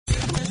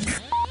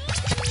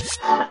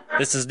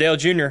This is Dale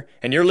Jr.,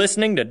 and you're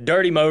listening to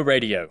Dirty Mo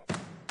Radio.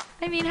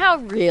 I mean, how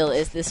real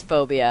is this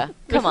phobia?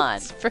 Come on.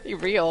 It's pretty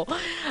real.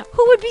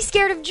 Who would be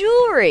scared of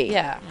jewelry?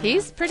 Yeah,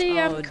 he's pretty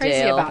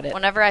crazy Dale. about it.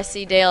 Whenever I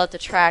see Dale at the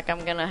track,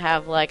 I'm going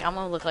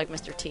to look like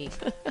Mr. T.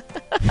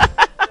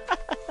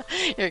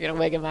 You're going to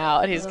wig him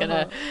out. He's going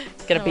to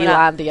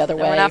beeline the other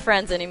way. We're not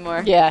friends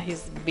anymore. Yeah,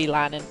 he's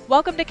beelining.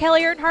 Welcome to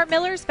Kelley Earnhardt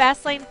Miller's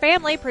Fast Lane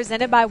Family,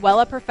 presented by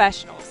Wella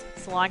Professionals.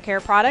 Salon care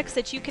products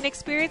that you can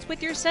experience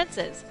with your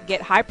senses.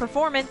 Get high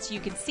performance you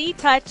can see,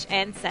 touch,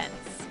 and sense.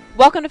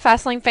 Welcome to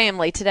Fast Lane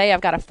Family. Today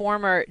I've got a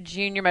former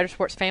Junior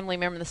Motorsports family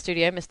member in the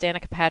studio, Miss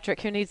Danica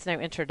Patrick, who needs no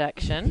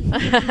introduction.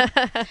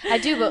 I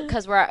do, but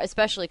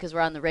especially because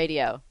we're on the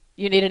radio.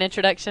 You need an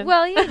introduction?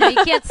 Well, you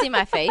can't see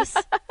my face.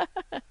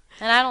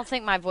 And I don't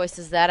think my voice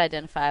is that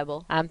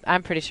identifiable.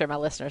 I'm pretty sure my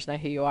listeners know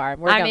who you are.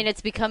 I mean,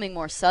 it's becoming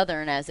more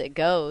southern as it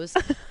goes.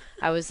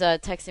 I was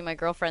texting my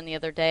girlfriend the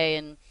other day,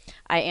 and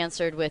I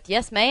answered with,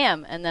 "Yes,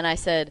 ma'am." And then I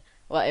said,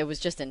 well, it was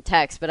just in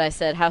text, but I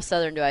said, "How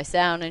southern do I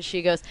sound?" And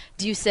she goes,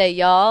 "Do you say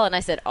y'all?" And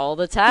I said, "All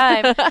the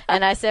time."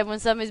 And I said, when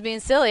somebody's being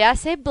silly, I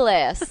say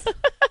bless.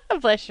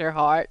 Bless your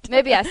heart.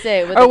 Maybe I say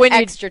it with an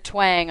extra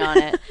twang on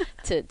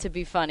it to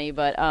be funny,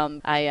 but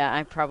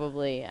I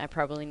probably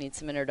need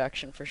some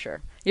introduction for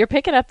sure. You're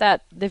picking up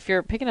that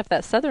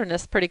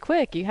southernness pretty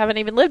quick. You haven't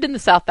even lived in the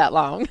South that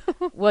long.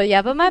 Well,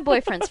 yeah, but my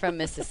boyfriend's from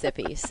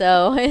Mississippi,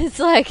 so it's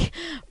like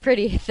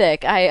pretty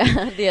thick.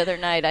 The other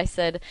night I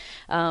said,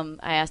 I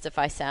asked if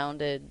I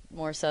sounded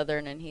more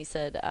southern, and he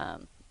said,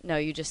 "No,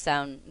 you just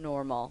sound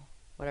normal."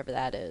 Whatever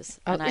that is.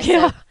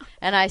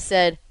 And I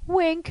said,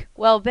 wink.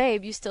 "Well,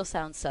 babe, you still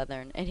sound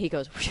southern." And he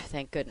goes,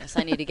 "Thank goodness.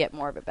 I need to get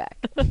more of it back."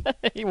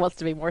 He wants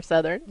to be more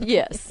southern.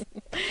 Yes.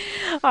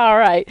 All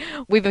right.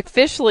 We've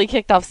officially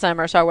kicked off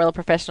summer, so our Wella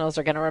professionals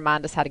are going to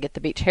remind us how to get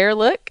the beach hair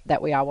look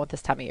that we all want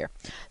this time of year.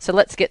 So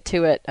let's get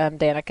to it.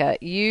 Danica,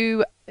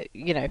 you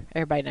know,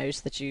 everybody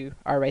knows that you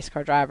are a race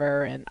car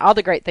driver and all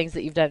the great things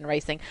that you've done in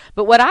racing.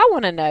 But what I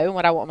want to know and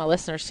what I want my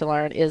listeners to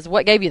learn is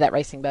what gave you that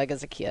racing bug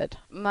as a kid?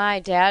 My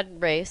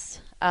dad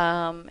raced.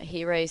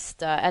 He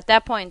raced, at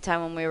that point in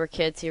time when we were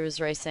kids, he was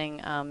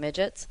racing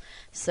midgets.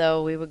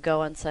 So we would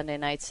go on Sunday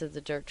nights to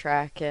the dirt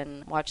track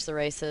and watch the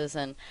races.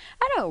 And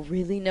I don't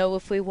really know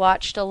if we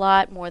watched a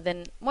lot. More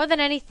than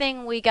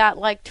anything, we got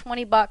like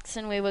 $20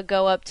 and we would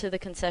go up to the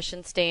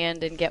concession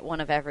stand and get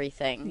one of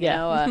everything. You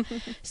know, a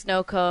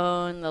snow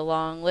cone, the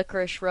long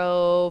licorice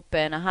rope,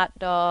 and a hot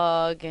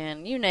dog,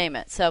 and you name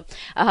it. So,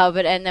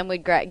 and then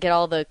we'd get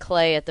all the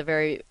clay at the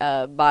very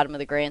bottom of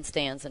the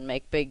grandstands and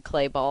make big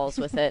clay balls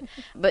with it.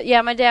 But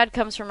yeah, my dad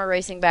comes from a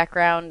racing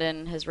background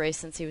and has raced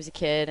since he was a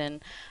kid.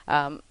 And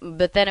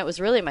but then it was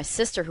really my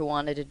sister who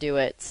wanted to do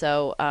it.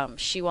 So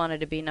she wanted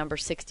to be number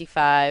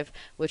 65,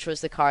 which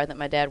was the car that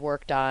my dad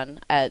worked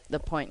on at the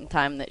point in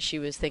time that she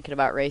was thinking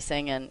about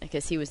racing, and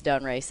because he was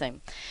done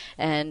racing,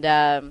 and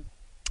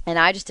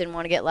I just didn't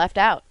want to get left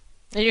out.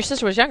 And your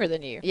sister was younger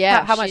than you.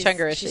 Yeah, how much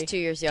younger is she? She's 2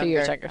 years younger. 2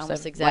 years younger,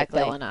 almost so exactly.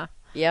 Like Bill and I.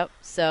 Yep.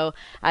 So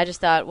I just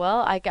thought,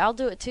 well, I'll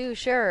do it too,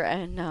 sure.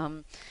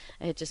 And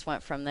it just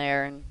went from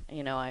there, and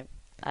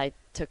I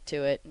took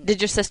to it.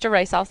 Did your sister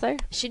race also?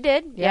 She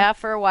did, yeah,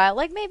 for a while,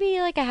 maybe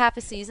a half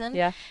a season.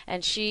 Yeah.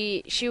 And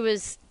she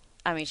was,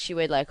 she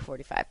weighed like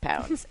 45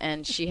 pounds,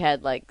 and she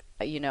had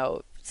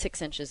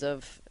 6 inches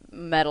of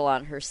metal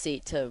on her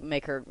seat to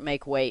make her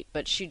make weight,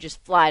 but she'd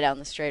just fly down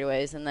the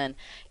straightaways and then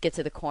get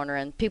to the corner,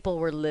 and people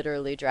were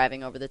literally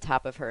driving over the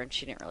top of her, and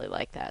she didn't really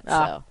like that.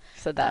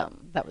 So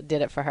that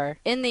did it for her.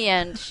 In the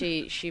end,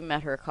 she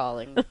met her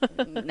calling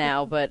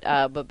now, but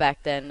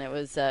back then it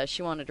was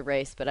she wanted to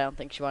race, but I don't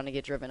think she wanted to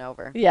get driven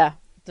over. Yeah.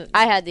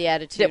 I had the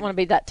attitude. Didn't want to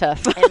be that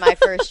tough. In my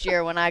first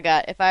year,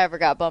 if I ever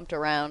got bumped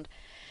around,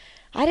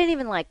 I didn't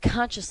even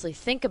consciously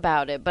think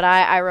about it, but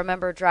I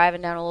remember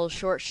driving down a little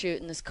short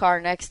chute, and this car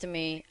next to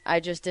me,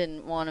 I just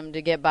didn't want him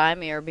to get by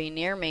me or be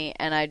near me,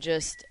 and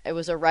it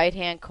was a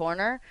right-hand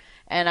corner,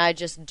 and I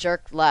just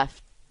jerked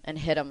left and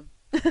hit him.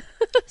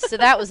 So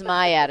that was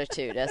my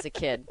attitude as a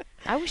kid.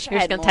 I wish I had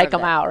more of that. You're just going to take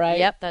them out, right?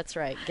 Yep, that's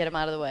right. Get them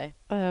out of the way.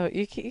 Oh,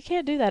 you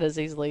can't do that as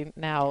easily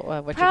now.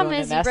 What Problem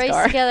you're doing in NASCAR. is, you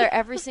race together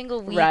every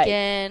single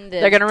weekend. Right.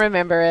 They're going to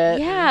remember it.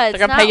 Yeah, they're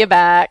going to pay you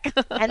back.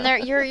 And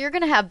you're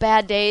going to have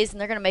bad days,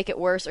 and they're going to make it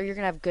worse, or you're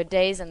going to have good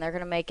days, and they're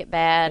going to make it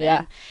bad.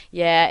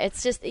 Yeah. And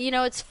it's just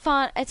it's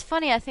fun. It's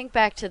funny. I think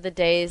back to the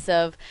days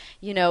of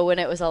when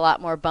it was a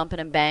lot more bumping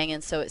and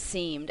banging, so it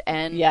seemed,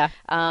 and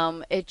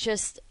it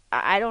just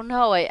I don't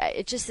know.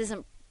 It just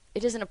isn't.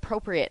 It isn't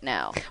appropriate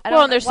now.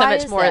 And there's so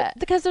much more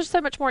because there's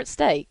so much more at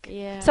stake.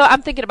 Yeah. So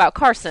I'm thinking about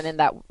Carson in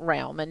that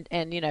realm, and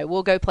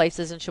we'll go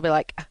places, and she'll be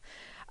like,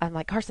 I'm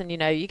like, Carson,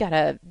 you got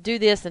to do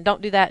this and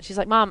don't do that. She's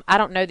like, Mom, I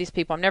don't know these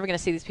people. I'm never going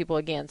to see these people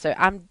again. So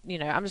I'm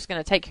just going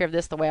to take care of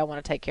this the way I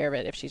want to take care of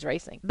it if she's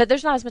racing. But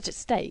there's not as much at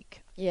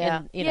stake.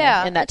 Yeah.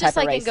 In that just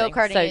type of like racing. in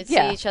go-karting, you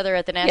see each other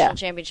at the national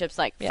championships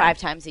 5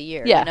 times a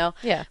year,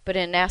 Yeah. But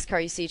in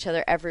NASCAR, you see each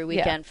other every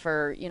weekend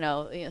for,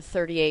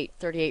 38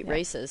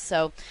 races.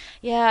 So,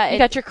 you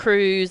got your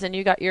crews and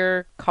you got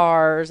your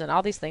cars and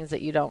all these things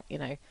that you don't,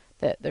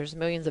 that there's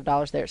millions of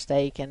dollars there at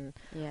stake, and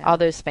Yeah. all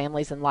those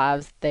families and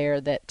lives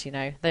there that,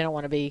 they don't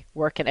want to be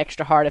working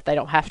extra hard if they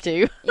don't have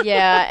to.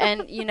 Yeah,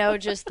 and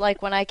just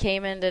like when I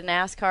came into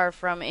NASCAR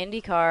from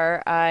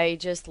IndyCar, I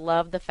just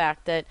loved the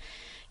fact that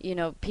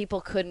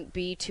people couldn't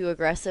be too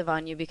aggressive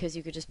on you because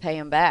you could just pay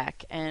them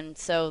back. And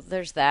so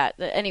there's that.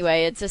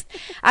 Anyway, it's just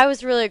I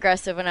was really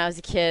aggressive when I was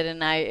a kid,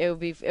 and it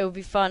would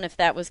be fun if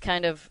that was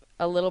kind of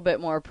a little bit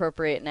more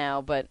appropriate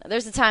now. But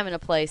there's a time and a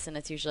place, and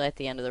it's usually at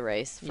the end of the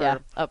race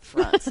for up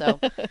front. So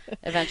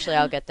eventually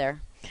I'll get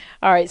there.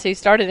 All right, so you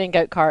started in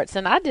go-karts,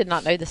 and I did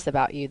not know this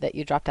about you, that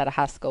you dropped out of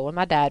high school, and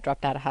my dad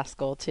dropped out of high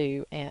school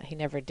too, and he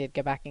never did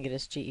go back and get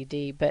his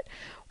GED, but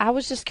I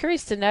was just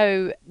curious to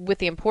know, with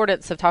the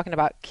importance of talking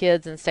about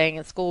kids and staying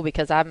in school,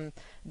 because I'm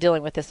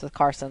dealing with this with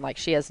Carson, like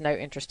she has no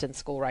interest in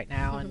school right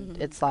now,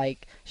 and it's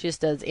like she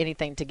just does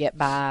anything to get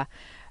by.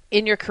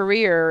 In your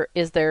career,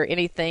 is there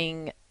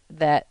anything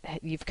that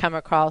you've come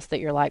across that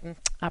you're like,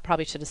 I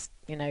probably should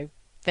have,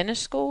 finish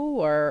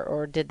school,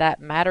 or did that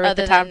matter at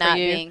the time for you? Other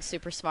than not being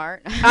super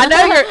smart.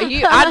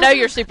 I know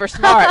you're super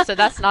smart, so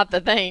that's not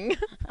the thing.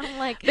 I'm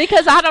like,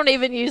 because I don't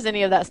even use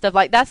any of that stuff.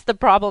 Like, that's the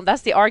problem.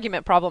 That's the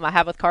argument problem I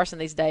have with Carson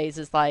these days,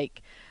 is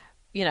like,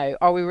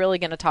 are we really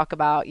going to talk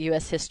about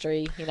U.S.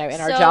 history, in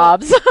our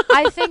jobs?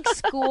 I think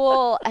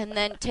school, and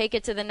then take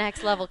it to the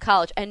next level,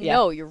 college. And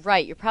no, you're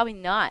right. You're probably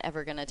not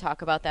ever going to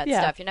talk about that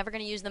stuff. You're never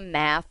going to use the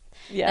math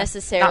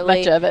necessarily. Not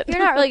much of it. You're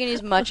not really going to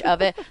use much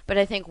of it. But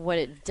I think what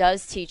it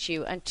does teach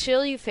you,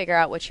 until you figure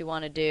out what you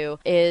want to do,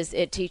 is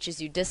it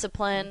teaches you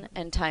discipline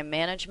and time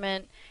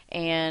management.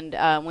 And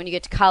when you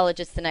get to college,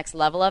 it's the next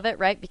level of it,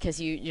 right?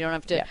 Because you don't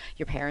have to,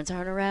 your parents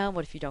aren't around.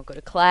 What if you don't go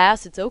to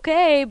class? It's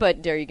okay,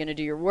 but are you going to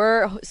do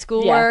your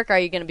schoolwork? Are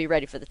you going to be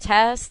ready for the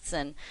tests?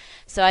 And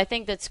so I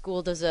think that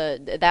school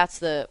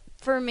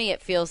for me,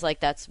 it feels like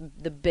that's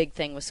the big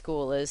thing with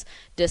school, is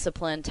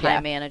discipline,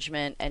 time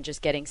management, and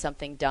just getting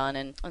something done.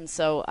 And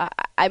so,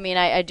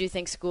 I do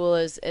think school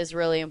is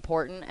really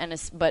important.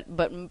 But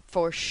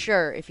for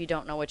sure, if you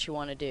don't know what you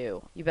want to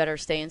do, you better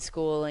stay in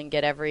school and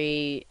get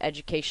every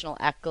educational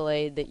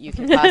accolade that you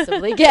can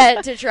possibly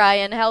get to try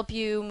and help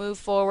you move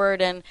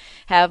forward and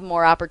have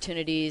more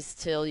opportunities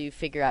till you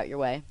figure out your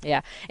way.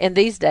 Yeah. And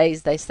these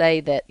days, they say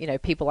that,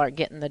 people aren't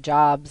getting the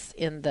jobs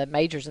in the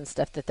majors and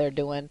stuff that they're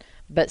doing,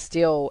 but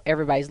still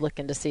everybody's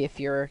looking to see if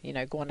you're,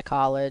 going to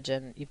college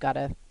and you've got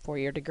a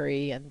 4-year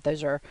degree, and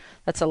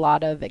that's a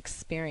lot of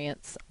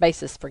experience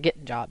basis for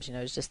getting jobs.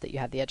 It's just that you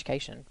have the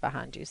education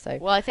behind you. So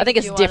well, I think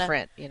it's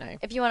different.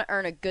 If you want to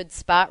earn a good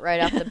spot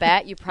right off the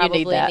bat, you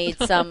probably need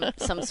some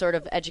sort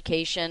of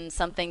education,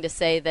 something to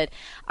say that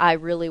I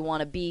really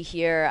want to be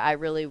here.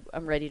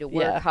 I'm ready to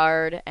work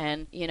hard,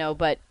 and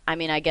But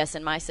I guess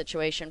in my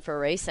situation for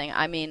racing,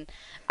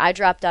 I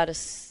dropped out of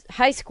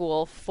high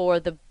school for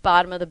the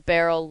bottom of the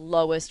barrel,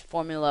 lowest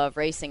formula of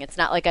racing. It's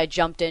not like I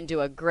jumped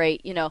into a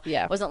great,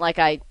 it wasn't like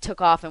I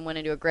took off and went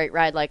into a great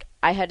ride. Like,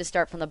 I had to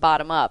start from the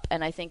bottom up.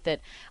 And I think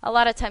that a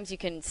lot of times you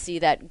can see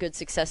that good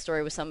success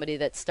story with somebody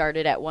that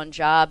started at one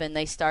job, and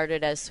they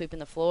started as sweeping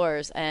the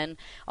floors, and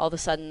all of a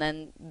sudden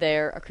then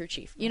they're a crew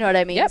chief. You know what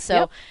I mean?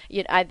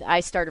 I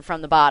started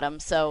from the bottom.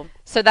 So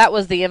that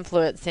was the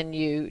influence in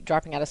you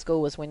dropping out of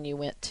school, was when you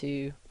went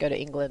to go to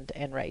England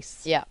and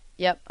race. Yeah.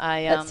 Yep,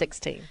 at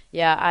 16.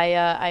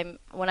 Yeah,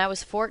 when I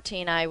was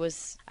 14, I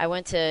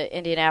went to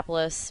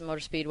Indianapolis Motor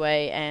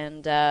Speedway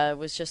and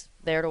was just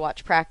there to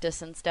watch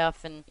practice and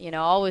stuff, and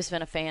always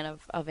been a fan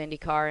of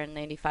IndyCar and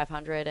the Indy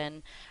 500,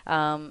 and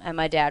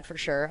my dad for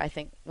sure. I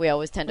think we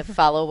always tend to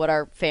follow what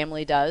our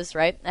family does,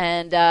 right?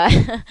 And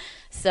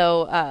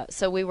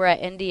so we were at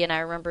Indy, and I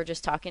remember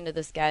just talking to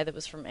this guy that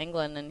was from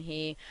England, and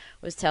he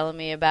was telling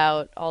me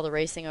about all the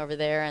racing over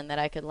there, and that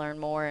I could learn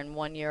more in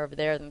 1 year over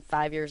there than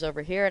 5 years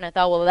over here. And I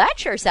thought, well, that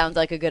sure sounds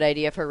like a good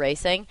idea for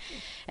racing.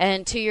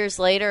 And 2 years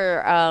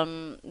later,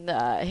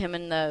 him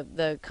and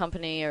the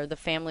company, or the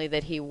family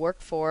that he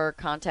worked for,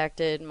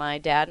 contacted my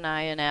dad and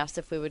I and asked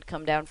if we would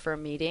come down for a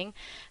meeting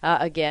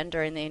again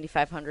during the Indy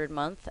 500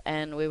 month.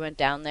 And we went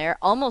down there.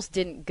 Almost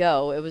didn't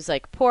go. It was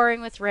like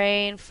pouring with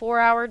rain,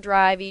 4-hour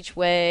drive each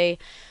way.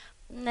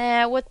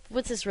 Nah,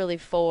 what's this really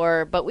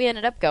for? But we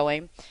ended up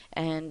going,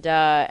 and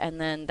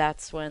then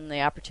that's when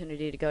the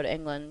opportunity to go to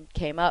England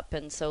came up.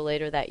 And so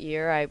later that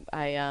year,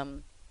 I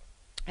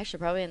actually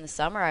probably in the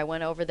summer, I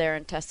went over there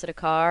and tested a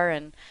car,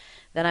 and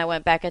then I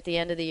went back at the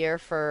end of the year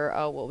for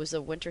what was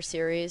a winter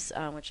series,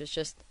 which is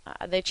just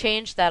they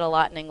changed that a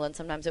lot in England.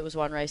 Sometimes it was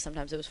one race,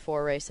 sometimes it was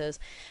 4 races,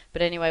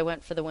 but anyway, I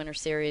went for the winter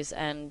series,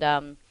 and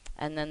then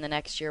the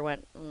next year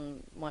went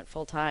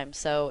full time.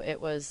 So it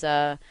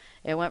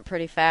went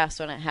pretty fast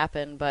when it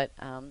happened, but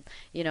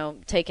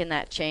taking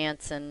that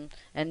chance and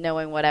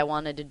knowing what I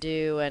wanted to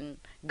do, and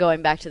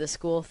going back to the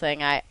school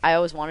thing, I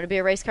always wanted to be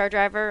a race car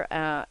driver,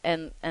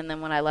 and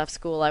then when I left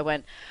school, I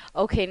went,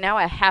 okay, now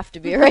I have to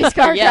be a race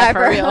car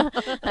driver. For real.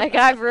 Like,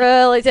 I've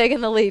really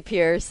taken the leap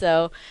here.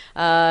 So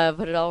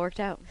but it all worked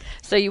out.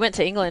 So you went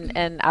to England,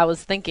 and I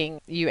was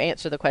thinking you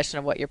answered the question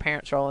of what your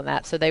parents' role in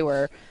that. So they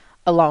were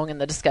along in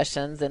the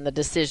discussions and the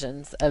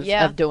decisions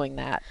of doing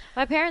that.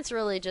 My parents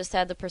really just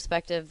had the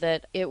perspective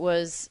that it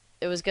was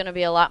going to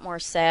be a lot more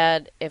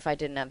sad if I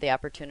didn't have the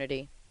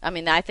opportunity. I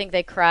mean, I think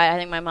they cried. I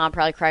think my mom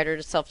probably cried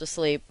herself to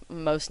sleep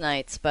most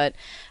nights, but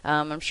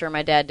I'm sure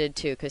my dad did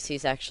too, because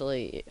he's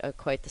actually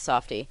quite the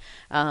softie.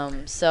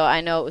 So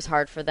I know it was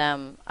hard for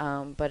them,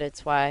 but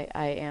it's why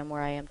I am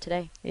where I am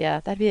today. Yeah,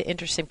 that'd be an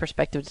interesting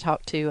perspective to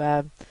talk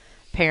to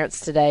parents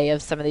today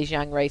of some of these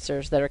young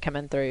racers that are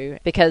coming through,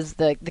 because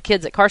the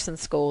kids at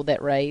Carson's school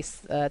that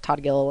race,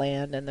 Todd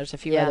Gilliland, and there's a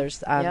few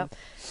others,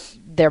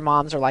 their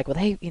moms are like, well,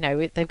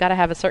 they've got to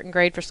have a certain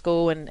grade for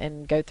school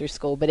and go through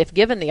school. But if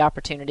given the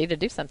opportunity to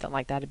do something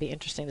like that, it'd be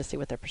interesting to see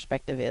what their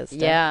perspective is.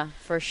 Yeah,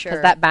 for sure.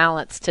 Because that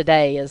balance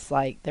today is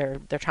like they're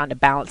trying to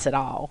balance it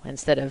all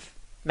instead of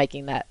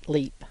making that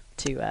leap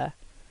to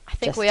I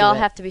think we all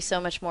have to be so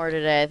much more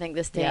today. I think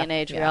this day and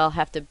age, we all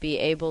have to be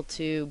able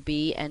to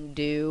be and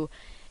do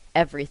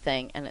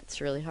everything, and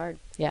it's really hard.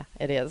 Yeah,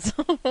 it is.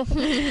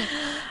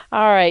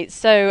 All right,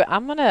 so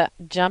I'm going to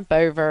jump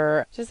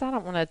over, I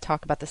don't want to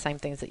talk about the same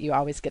things that you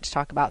always get to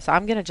talk about, so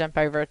I'm going to jump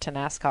over to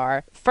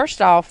NASCAR.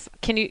 First off,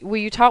 will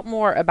you talk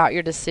more about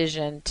your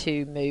decision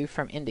to move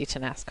from Indy to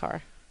NASCAR?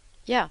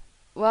 Yeah,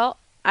 well,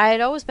 I had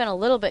always been a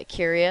little bit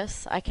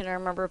curious. I can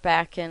remember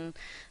back in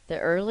the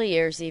early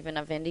years even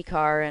of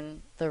IndyCar,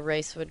 and the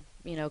race would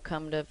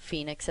come to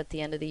Phoenix at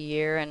the end of the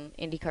year, and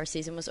IndyCar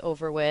season was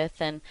over with,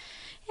 and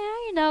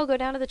go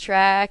down to the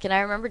track. And I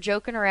remember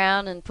joking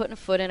around and putting a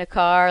foot in a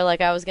car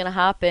like I was going to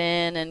hop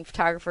in, and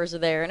photographers were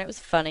there, and it was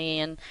funny.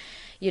 And,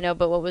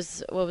 but what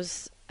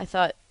was I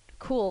thought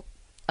cool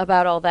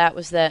about all that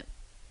was that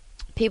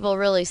people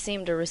really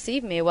seemed to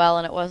receive me well,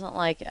 and it wasn't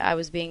like I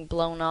was being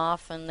blown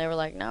off, and they were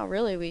like, no,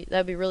 really,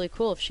 that'd be really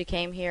cool if she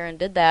came here and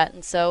did that.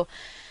 And so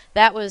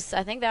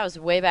I think that was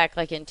way back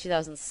like in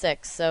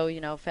 2006.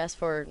 So, fast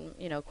forward,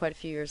 quite a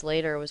few years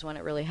later was when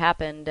it really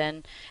happened.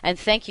 And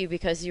thank you,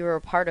 because you were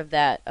a part of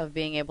that, of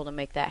being able to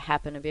make that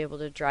happen, and be able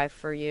to drive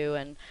for you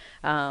and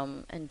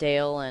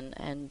Dale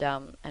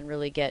and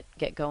really get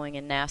going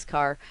in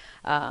NASCAR.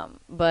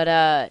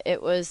 But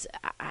it was,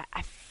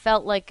 I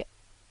felt like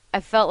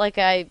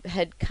I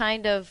had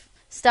kind of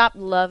stopped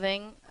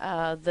loving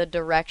the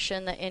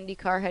direction that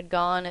IndyCar had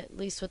gone, at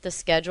least with the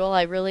schedule.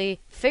 I really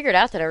figured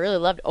out that I really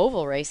loved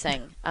oval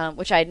racing,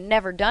 which I had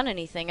never done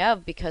anything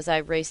of, because I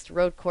raced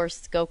road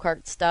course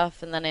go-kart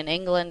stuff, and then in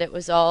England it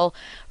was all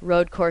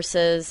road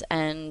courses.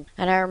 And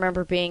I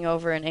remember being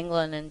over in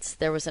England, and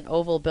there was an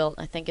oval built.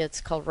 I think it's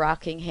called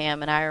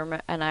Rockingham, and I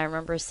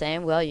remember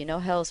saying, well,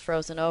 hell's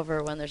frozen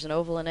over when there's an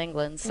oval in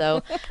England.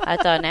 So I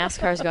thought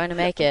NASCAR's going to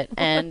make it,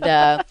 and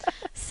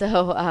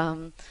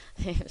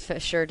it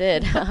sure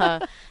did.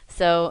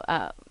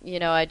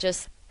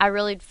 I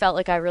really felt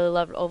like I really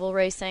loved oval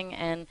racing,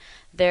 and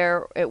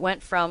it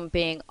went from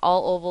being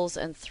all ovals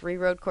and 3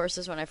 road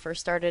courses when I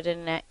first started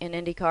in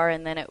IndyCar,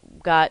 and then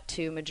it got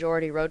to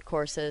majority road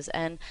courses.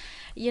 And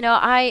I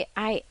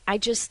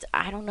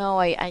don't know,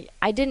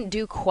 I didn't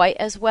do quite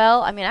as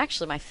well. I mean,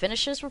 actually my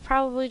finishes were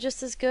probably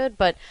just as good,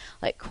 but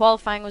like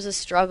qualifying was a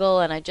struggle,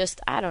 and I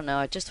don't know,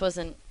 it just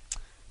wasn't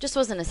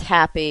as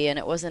happy, and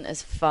it wasn't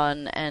as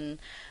fun. And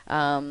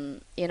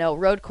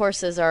road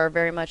courses are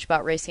very much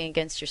about racing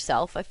against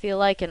yourself, I feel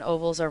like, and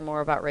ovals are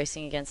more about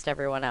racing against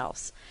everyone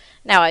else.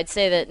 Now, I'd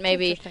say that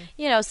maybe,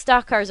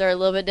 stock cars are a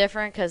little bit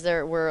different, because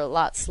we're a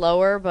lot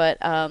slower, but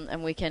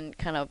and we can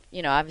kind of,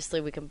 obviously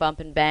we can bump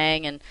and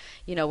bang, and,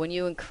 when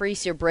you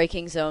increase your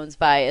braking zones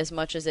by as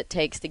much as it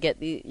takes to get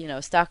the,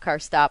 stock car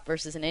stop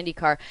versus an Indy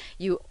car,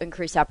 you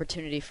increase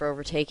opportunity for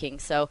overtaking.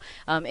 So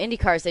Indy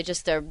cars, they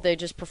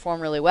just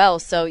perform really well.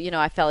 So,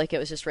 I felt like it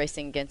was just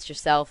racing against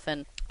yourself.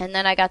 And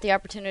then I got the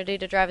opportunity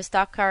to drive a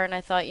stock car, and I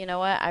thought,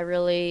 what,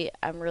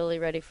 I'm really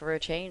ready for a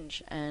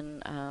change.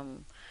 And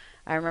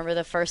I remember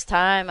the first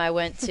time I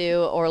went to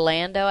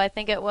Orlando, I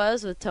think it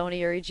was, with Tony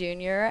Uri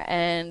Jr.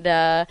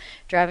 and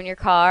driving your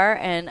car,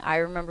 and I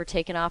remember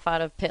taking off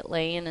out of pit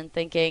lane and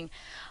thinking,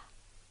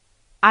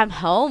 I'm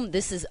home.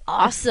 This is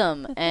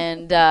awesome.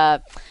 And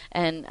as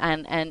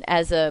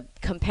a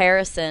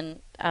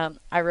comparison,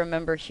 I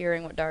remember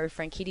hearing what Dario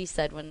Franchitti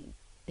said when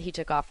he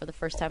took off for the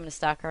first time in a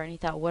stock car, and he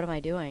thought, what am I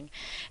doing?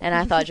 And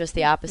I thought just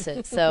the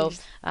opposite. So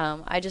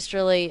I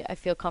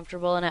feel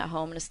comfortable and at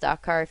home in a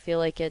stock car. I feel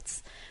like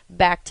it's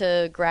back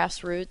to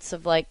grassroots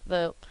of like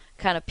the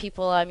kind of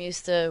people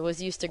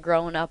was used to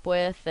growing up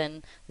with,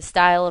 and the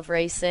style of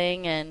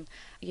racing. And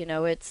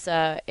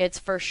it's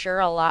for sure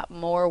a lot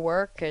more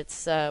work.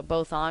 It's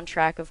both on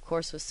track, of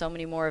course, with so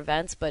many more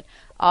events, but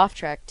off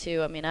track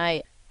too. I mean,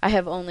 I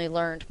have only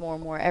learned more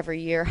and more every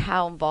year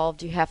how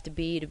involved you have to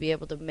be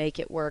able to make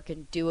it work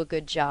and do a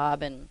good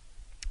job, and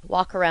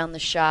walk around the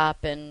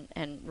shop and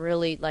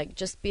really like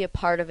just be a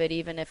part of it,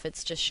 even if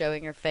it's just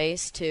showing your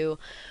face, to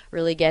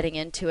really getting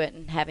into it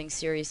and having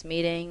serious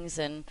meetings.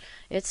 And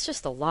it's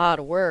just a lot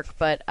of work,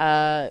 but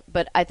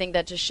I think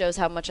that just shows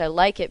how much I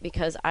like it,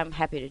 because I'm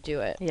happy to do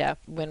it. Yeah,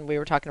 when we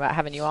were talking about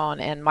having you on,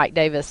 and Mike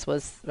Davis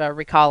was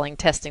recalling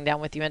testing down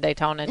with you in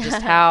Daytona, and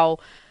just how,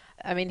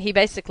 I mean, he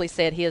basically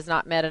said he has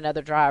not met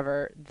another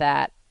driver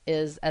that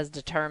is as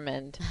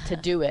determined to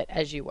do it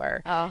as you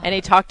were. Oh. And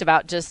he talked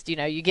about just, you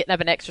know, you getting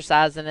up and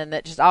exercising, and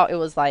that just all, it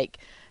was like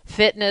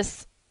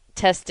fitness,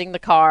 testing the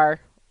car,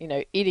 you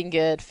know, eating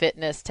good,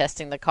 fitness,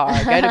 testing the car,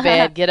 go to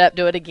bed, get up,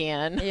 do it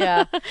again.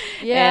 Yeah.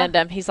 Yeah.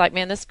 And he's like,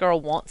 man, this girl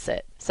wants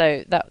it.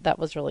 So that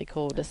was really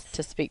cool to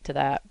speak to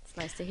that. It's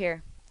nice to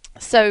hear.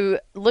 So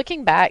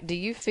looking back, do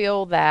you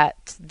feel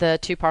that the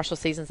 2 partial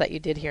seasons that you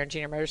did here in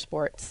junior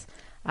motorsports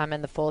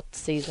and the full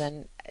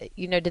season,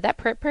 you know, did that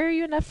prepare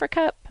you enough for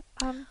Cup?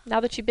 Now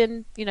that you've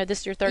been, you know,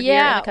 this is your 3rd year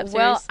in the Cup Series?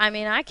 Well, I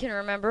mean, I can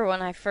remember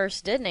when I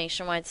first did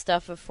nationwide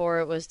stuff before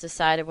it was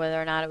decided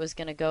whether or not it was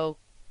going to go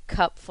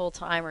Cup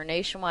full-time or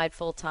nationwide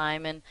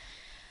full-time, and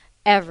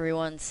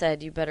everyone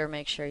said, you better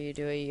make sure you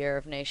do a year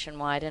of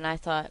nationwide, and I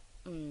thought,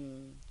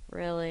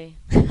 really?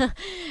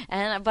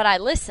 But I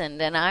listened,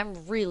 and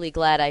I'm really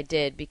glad I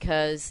did,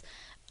 because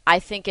I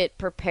think it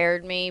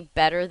prepared me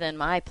better than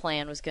my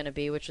plan was going to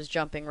be, which was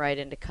jumping right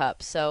into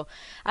Cup. So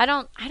I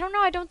don't know.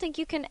 I don't think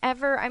you can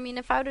ever. I mean,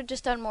 if I would have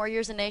just done more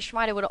years in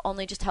nationwide, it would have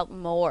only just helped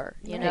more,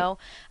 you know.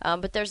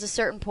 But there's a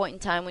certain point in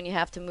time when you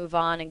have to move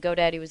on. And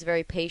GoDaddy was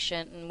very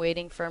patient and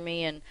waiting for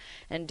me and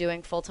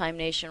doing full time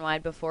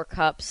nationwide before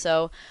Cup.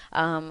 So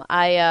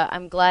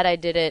I'm glad I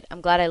did it. I'm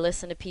glad I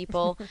listened to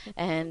people,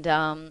 and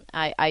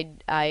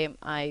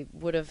I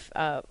would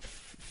have.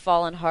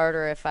 Fallen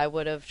harder if I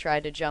would have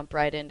tried to jump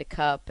right into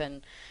Cup.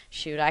 And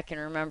shoot, I can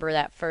remember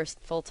that first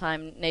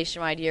full-time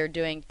nationwide year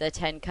doing the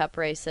 10 Cup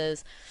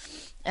races,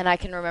 and I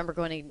can remember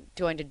going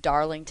to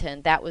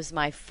Darlington. That was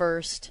my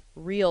first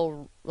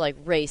real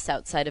race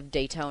outside of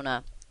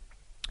Daytona,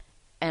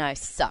 and I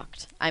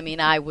sucked. I mean,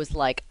 I was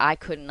like, I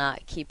could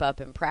not keep up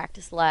in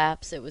practice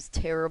laps. It was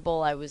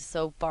terrible. I was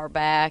so far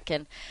back,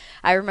 and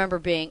I remember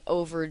being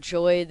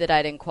overjoyed that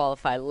I didn't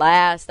qualify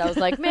last. I was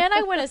like, man,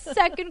 I went a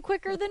second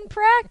quicker than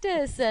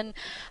practice, and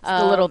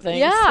the little things.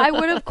 Yeah, I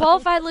would have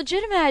qualified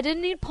legitimate. I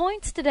didn't need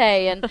points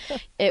today, and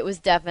it was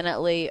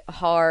definitely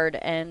hard.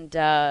 And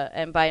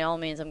by all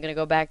means, I'm going to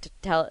go back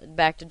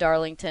to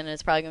Darlington, and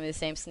it's probably going to be the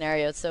same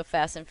scenario. It's so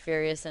fast and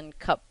furious, and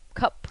Cup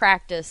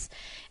practice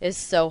is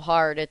so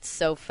hard. It's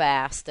so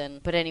fast.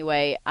 But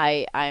anyway,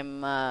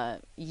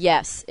 I'm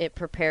yes, it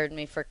prepared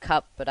me for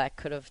Cup, but I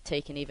could have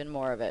taken even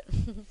more of it.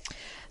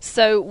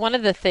 So one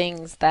of the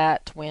things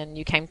that when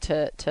you came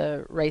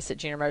to race at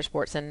Junior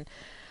Motorsports, and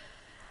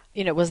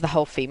you know, was the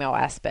whole female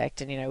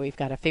aspect. And, you know, we've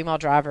got a female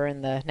driver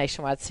in the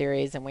Nationwide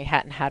Series, and we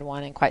hadn't had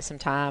one in quite some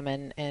time,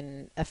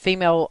 and a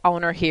female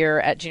owner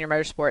here at Junior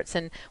Motorsports.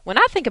 And when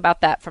I think about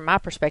that from my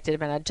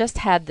perspective, and I just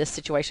had this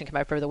situation come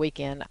up over the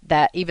weekend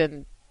that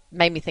even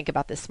made me think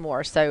about this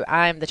more. So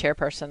I'm the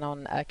chairperson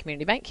on a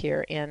community bank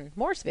here in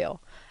Mooresville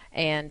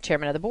and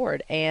chairman of the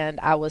board. And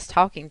I was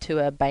talking to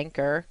a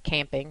banker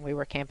camping. We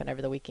were camping over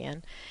the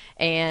weekend.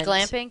 And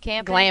camping?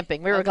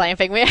 Glamping. We were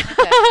glamping. We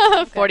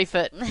Okay.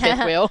 40-foot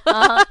fifth wheel.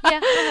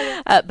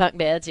 Yeah. Bunk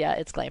beds. Yeah,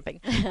 it's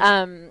glamping.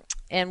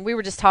 And we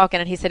were just talking,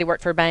 and he said he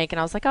worked for a bank. And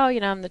I was like, oh, you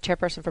know, I'm the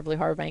chairperson for Blue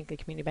Harbor Bank, the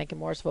community bank in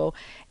Mooresville.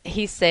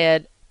 He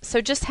said, so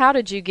just how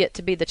did you get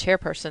to be the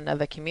chairperson of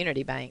a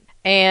community bank?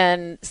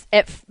 And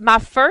my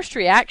first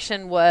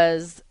reaction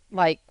was,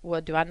 like,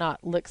 well, do I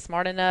not look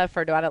smart enough,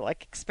 or do I not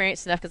like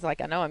experienced enough? Because,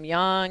 like, I know I'm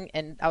young,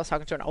 and I was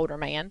talking to an older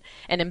man,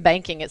 and in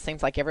banking, it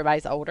seems like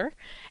everybody's older.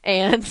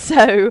 And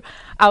so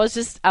I was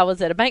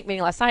at a bank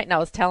meeting last night, and I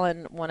was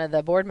telling one of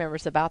the board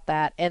members about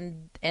that,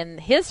 and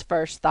his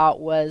first thought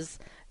was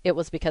it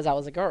was because I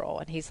was a girl.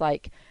 And he's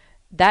like,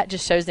 that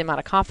just shows the amount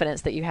of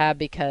confidence that you have,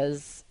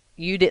 because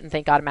you didn't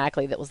think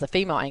automatically that was the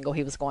female angle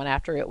he was going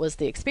after. It was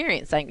the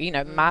experience angle. You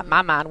know,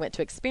 my mind went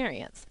to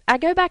experience. I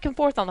go back and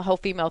forth on the whole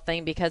female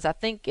thing, because I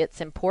think it's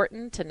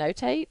important to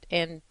notate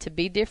and to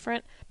be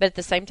different. But at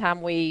the same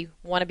time, we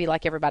want to be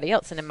like everybody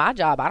else. And in my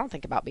job, I don't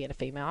think about being a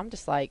female. I'm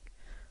just like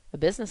a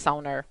business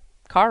owner,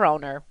 car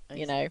owner,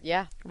 you know.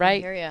 Yeah.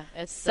 Right? I hear ya.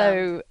 It's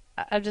so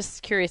I'm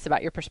just curious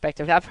about your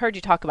perspective. I've heard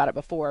you talk about it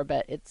before,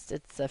 but it's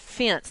a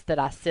fence that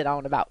I sit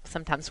on about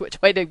sometimes which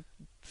way to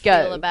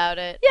go feel about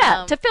it.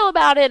 Yeah, to feel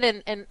about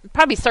it, and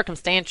probably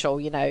circumstantial,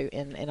 you know,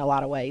 in a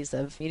lot of ways.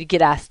 Of you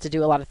get asked to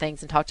do a lot of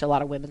things and talk to a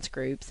lot of women's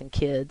groups and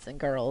kids and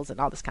girls and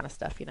all this kind of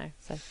stuff, you know.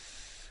 So,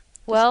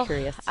 well,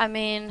 curious. I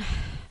mean,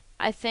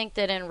 I think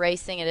that in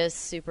racing it is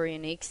super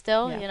unique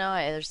still. You know,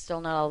 there's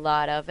still not a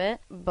lot of it,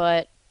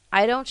 but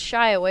I don't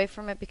shy away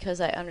from it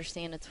because I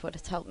understand it's what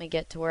has helped me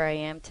get to where I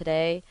am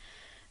today.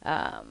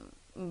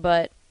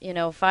 But you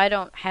know, if I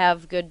don't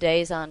have good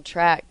days on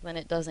track, then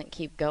it doesn't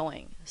keep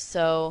going.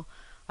 So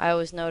I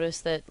always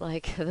notice that,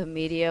 like, the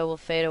media will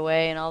fade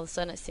away, and all of a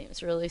sudden it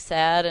seems really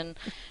sad, and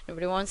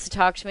nobody wants to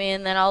talk to me,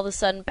 and then all of a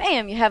sudden,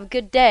 bam, you have a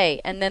good day,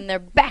 and then they're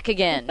back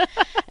again.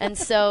 And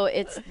so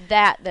it's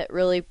that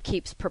really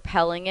keeps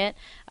propelling it.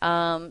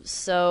 I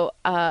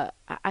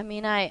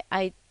mean,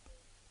 I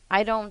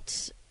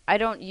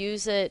don't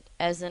use it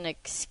as an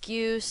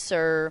excuse,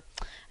 or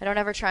I don't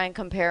ever try and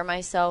compare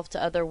myself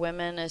to other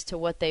women as to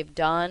what they've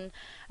done.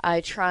 I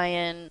try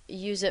and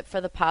use it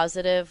for the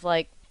positive,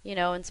 like,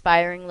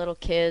 inspiring little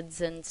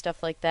kids and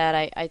stuff like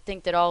that. I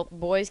think that all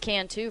boys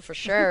can too, for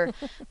sure.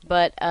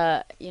 But,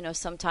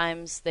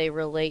 sometimes they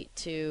relate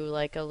to,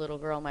 like a little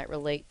girl might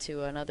relate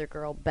to another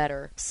girl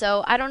better.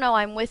 So I don't know.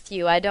 I'm with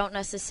you. I don't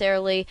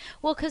necessarily,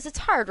 because it's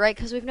hard, right?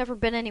 Because we've never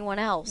been anyone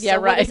else. Yeah,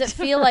 so right. What does it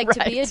feel like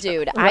to be a Right.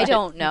 dude? Right. I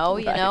don't know,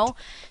 Right.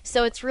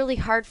 So it's really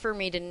hard for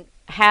me to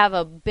have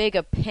a big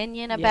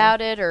opinion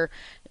about it or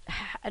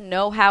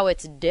know how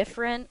it's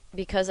different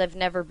because I've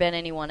never been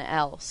anyone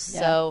else. Yeah.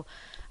 So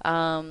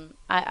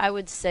I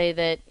would say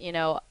that,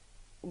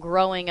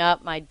 growing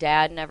up, my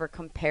dad never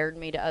compared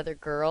me to other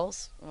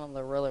girls. Well,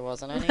 there really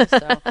wasn't any,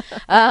 so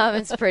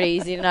it's pretty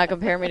easy to not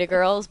compare me to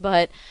girls.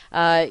 But,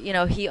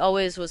 he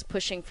always was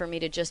pushing for me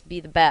to just be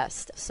the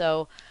best.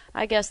 So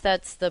I guess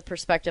that's the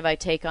perspective I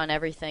take on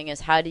everything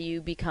is how do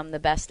you become the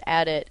best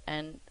at it?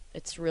 And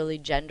it's really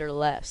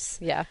genderless.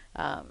 Yeah.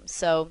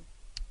 So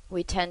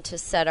we tend to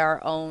set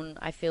our own,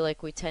 I feel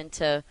like we tend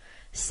to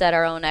set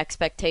our own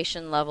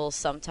expectation levels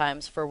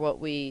sometimes for what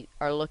we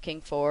are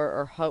looking for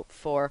or hope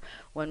for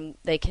when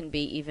they can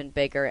be even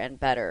bigger and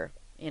better.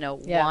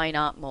 Yeah. Why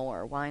not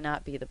more? Why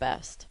not be the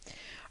best?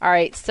 All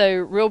right, so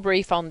real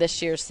brief on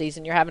this year's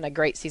season. You're having a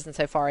great season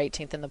so far,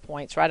 18th in the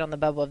points, right on the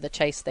bubble of the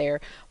chase there.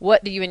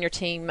 What do you and your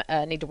team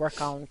need to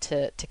work on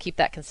to keep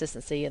that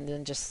consistency and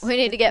then just We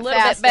need to get a little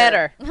faster. bit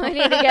better? We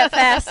need to get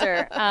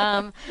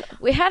faster.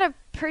 We had a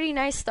pretty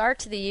nice start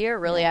to the year,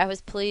 really. I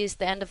was pleased.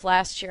 The end of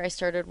last year, I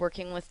started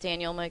working with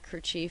Daniel, my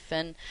crew chief,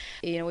 and,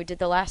 we did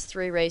the last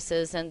 3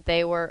 races, and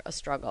they were a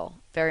struggle,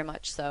 very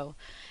much so.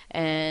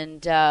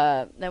 And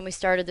then we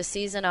started the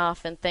season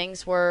off, and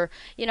things were,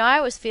 I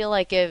always feel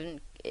like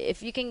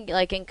if you can,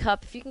 like in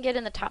Cup, if you can get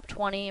in the top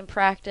 20 in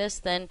practice,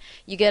 then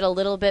you get a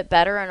little bit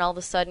better, and all of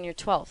a sudden you're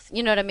 12th.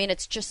 You know what I mean?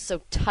 It's just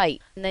so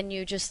tight. And then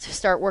you just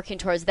start working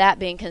towards that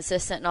being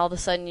consistent, and all of a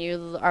sudden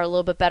you are a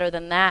little bit better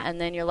than that,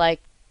 and then you're like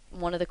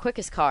one of the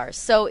quickest cars.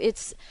 So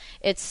it's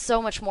so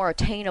much more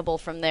attainable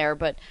from there.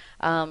 But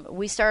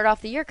we started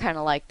off the year kind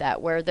of like that,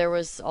 where there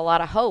was a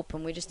lot of hope,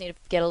 and we just need to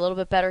get a little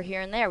bit better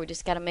here and there. We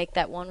just got to make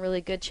that one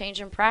really good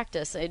change in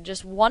practice.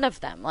 Just one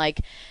of them,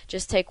 like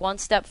just take one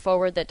step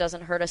forward that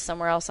doesn't hurt us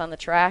somewhere else on the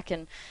track,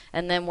 and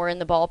then we're in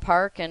the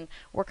ballpark, and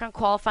work on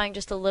qualifying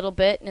just a little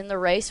bit. And in the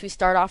race, we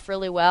start off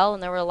really well,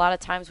 and there were a lot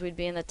of times we'd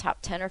be in the top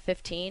 10 or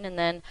 15, and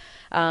then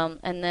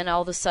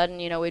all of a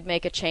sudden, we'd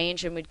make a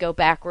change and we'd go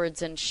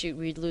backwards and shoot,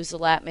 we'd lose a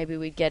lap, maybe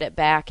we'd get it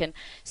back, and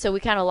so we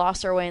kind of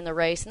lost our way in the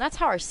race. And that's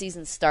how our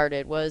season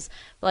started, was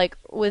like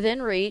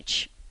within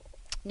reach,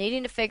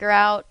 needing to figure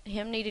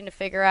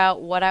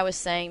out what I was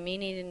saying, me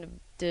needing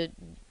to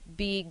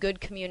be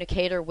good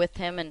communicator with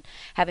him and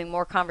having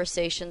more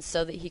conversations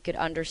so that he could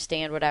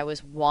understand what I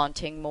was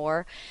wanting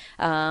more.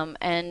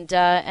 And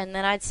then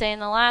I'd say in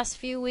the last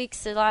few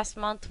weeks, the last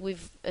month,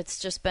 it's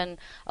just been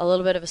a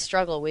little bit of a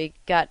struggle. We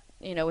got,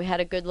 we had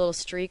a good little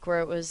streak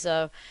where it was,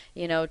 a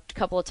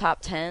couple of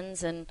top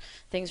 10s and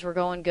things were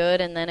going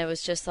good. And then it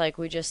was just like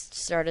we just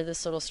started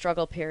this little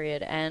struggle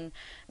period. And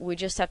we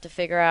just have to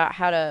figure out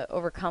how to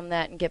overcome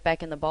that and get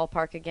back in the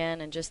ballpark again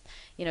and just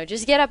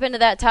get up into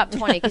that top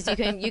 20 because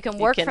you can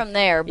work from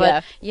there.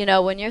 But,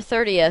 when you're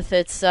 30th,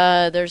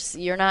 it's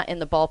you're not in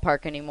the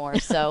ballpark anymore.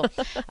 So,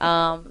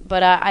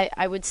 but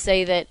I would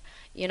say that,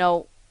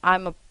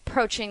 I'm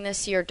approaching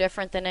this year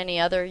different than any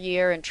other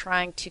year and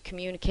trying to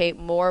communicate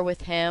more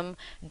with him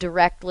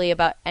directly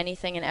about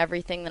anything and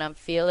everything that I'm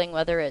feeling,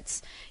 whether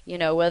it's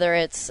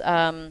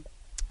the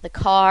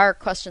car,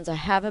 questions I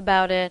have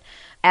about it,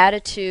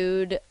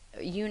 attitude,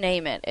 you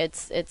name it.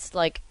 It's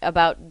like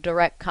about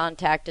direct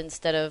contact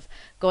instead of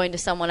going to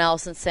someone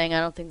else and saying, I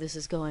don't think this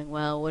is going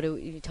well. What do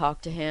you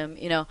talk to him?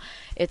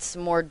 It's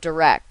more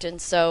direct.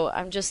 And so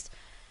I'm just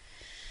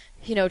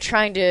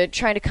trying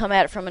to come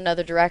at it from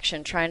another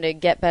direction, trying to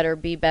get better,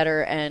 be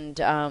better,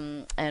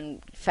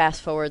 and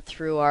fast forward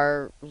through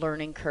our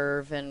learning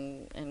curve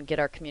and get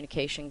our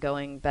communication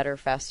going better,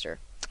 faster.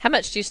 How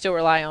much do you still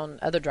rely on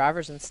other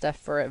drivers and stuff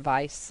for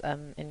advice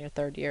in your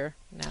third year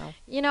now?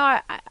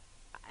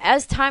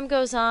 As time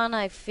goes on,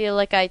 I feel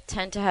like I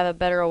tend to have a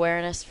better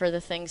awareness for the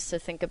things to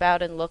think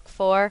about and look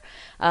for.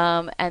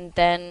 And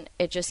then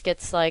it just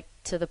gets like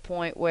to the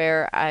point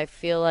where I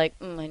feel like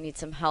I need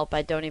some help.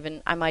 I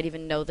might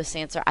even know this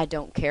answer. I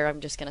don't care. I'm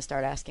just going to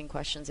start asking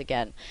questions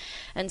again.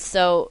 And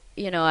so,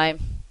 I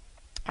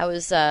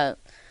was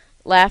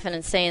laughing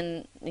and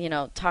saying,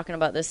 talking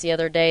about this the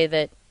other day,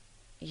 that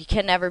you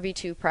can never be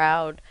too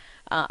proud.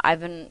 I've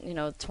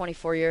been,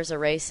 24 years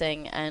of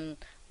racing, and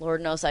Lord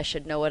knows I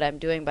should know what I'm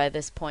doing by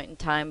this point in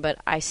time, but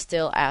I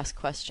still ask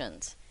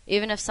questions.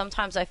 Even if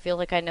sometimes I feel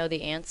like I know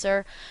the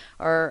answer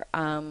or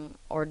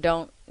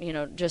don't,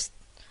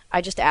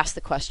 I just ask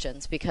the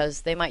questions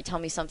because they might tell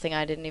me something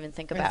I didn't even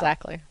think about.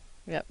 Exactly.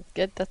 Yep.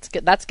 Good. That's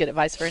good. That's good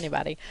advice for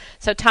anybody.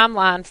 So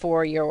timeline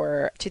for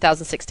your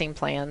 2016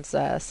 plans,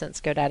 since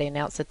GoDaddy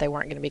announced that they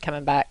weren't going to be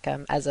coming back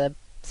as a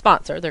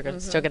sponsor. They're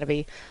still going to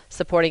be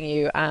supporting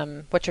you.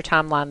 What's your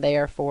timeline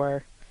there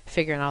for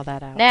figuring all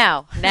that out?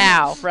 Now,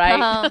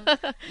 Right?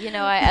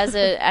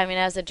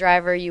 as a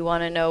driver, you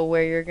want to know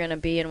where you're going to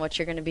be and what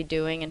you're going to be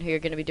doing and who you're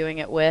going to be doing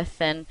it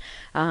with. And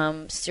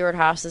Stewart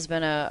Haas has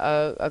been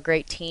a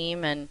great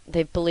team, and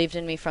they've believed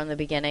in me from the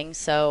beginning.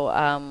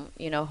 So,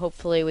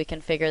 hopefully we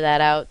can figure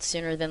that out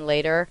sooner than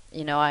later.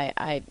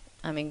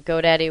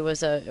 GoDaddy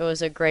was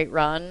a great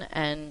run,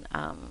 and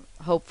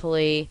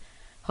hopefully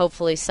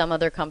some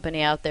other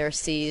company out there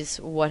sees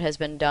what has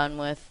been done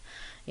with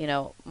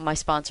my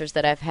sponsors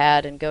that I've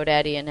had and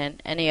GoDaddy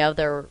and any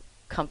other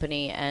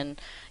company.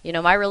 And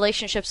my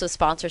relationships with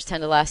sponsors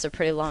tend to last a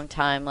pretty long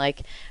time.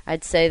 Like,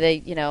 I'd say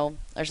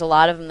there's a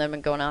lot of them that have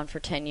been going on for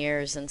 10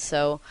 years, and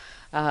so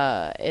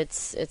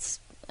it's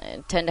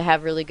I tend to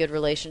have really good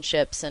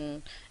relationships,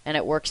 and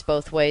it works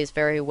both ways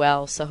very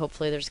well. So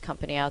hopefully there's a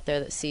company out there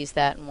that sees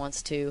that and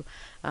wants to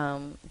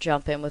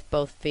jump in with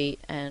both feet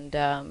and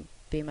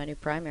be my new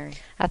primary.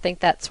 I think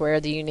that's where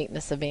the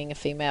uniqueness of being a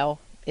female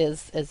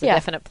is a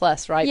definite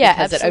plus, right? Yeah,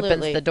 because absolutely. It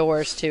opens the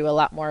doors to a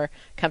lot more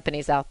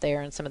companies out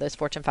there, and some of those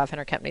Fortune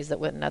 500 companies that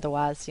wouldn't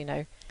otherwise,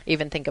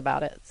 even think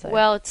about it. So.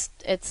 Well, it's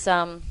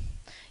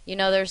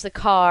there's the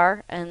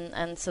car,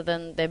 and so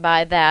then they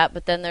buy that,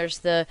 but then there's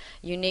the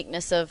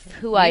uniqueness of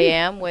who I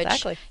am, which,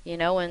 exactly.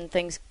 When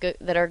things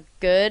that are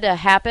good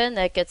happen,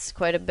 that gets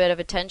quite a bit of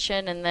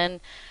attention, and then,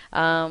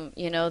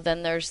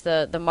 then there's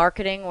the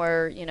marketing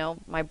where,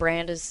 my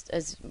brand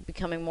is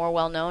becoming more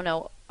well-known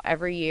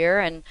every year,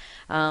 and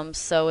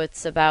so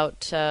it's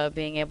about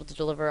being able to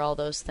deliver all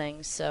those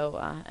things. So,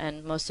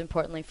 and most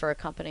importantly for a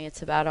company,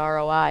 it's about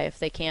ROI. If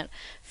they can't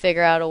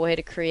figure out a way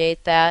to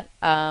create that,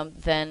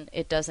 then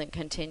it doesn't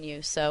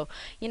continue. So,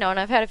 and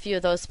I've had a few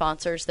of those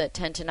sponsors that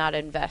tend to not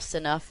invest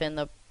enough in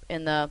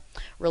the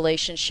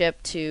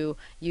relationship to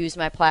use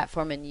my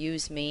platform and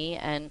use me.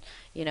 And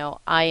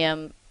I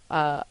am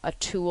a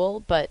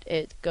tool, but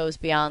it goes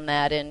beyond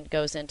that and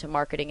goes into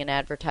marketing and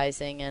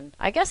advertising. And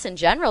I guess in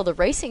general, the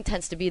racing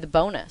tends to be the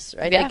bonus,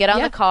 right? Yeah, they get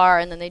on the car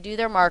and then they do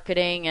their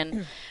marketing,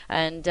 and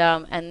then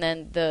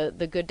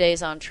the good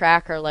days on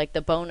track are like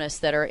the bonus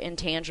that are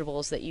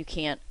intangibles that you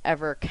can't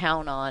ever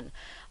count on.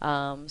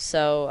 I'm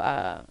sure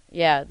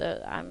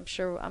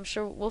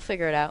we'll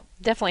figure it out.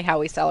 Definitely how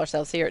we sell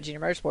ourselves here at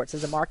Junior Motorsports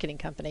is a marketing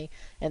company,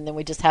 and then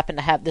we just happen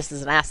to have this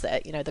as an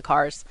asset. The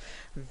cars,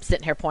 I'm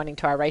sitting here pointing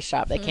to our race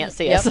shop. They can't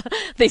see us.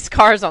 These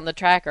cars on the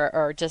track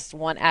are just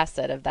one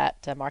asset of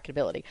that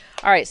marketability.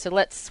 All right, so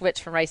let's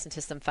switch from racing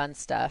to some fun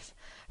stuff.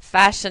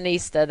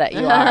 Fashionista that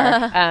you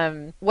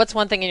are. What's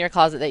one thing in your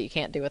closet that you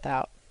can't do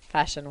without,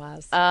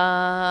 fashion-wise?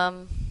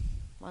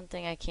 One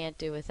thing I can't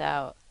do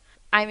without.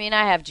 I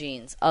have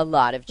jeans, a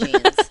lot of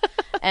jeans,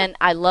 and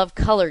I love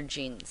colored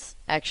jeans,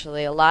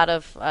 actually. A lot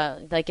of,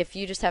 if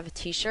you just have a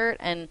T-shirt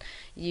and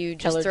you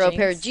just Colored throw jeans. a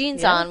pair of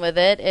jeans on with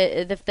it,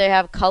 if they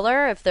have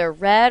color, if they're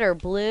red or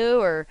blue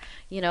or,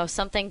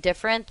 something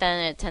different, then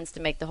it tends to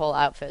make the whole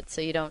outfit.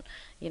 So you don't,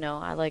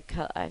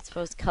 I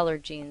suppose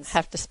colored jeans.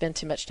 Have to spend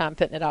too much time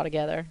putting it all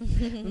together.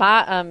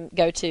 My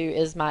go-to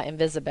is my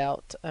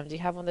Invisibelt. Do you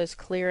have one of those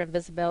clear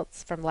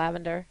Invisibelts from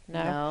Lavender?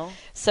 No.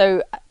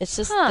 So it's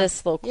just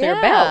this little clear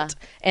belt,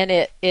 and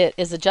it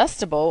is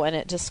adjustable, and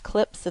it just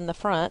clips in the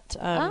front.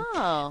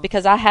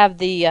 Because I have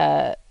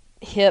the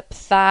hip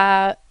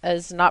thigh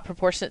is not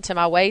proportionate to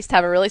my waist. I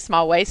have a really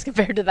small waist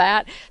compared to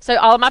that. So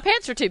all of my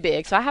pants are too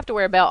big, so I have to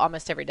wear a belt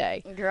almost every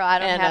day. Girl, I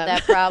don't have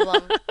that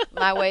problem.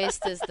 My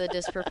waist is the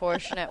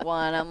disproportionate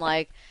one. I'm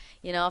like,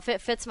 if it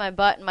fits my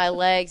butt and my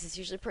legs, it's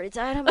usually pretty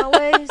tight on my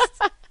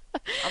waist.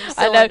 I'm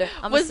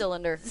a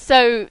cylinder.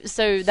 So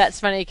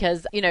that's funny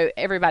because,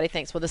 everybody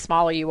thinks, well, the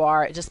smaller you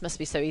are, it just must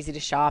be so easy to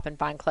shop and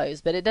find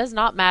clothes. But it does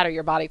not matter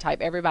your body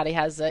type. Everybody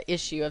has an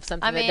issue of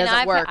something that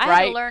doesn't work, right? I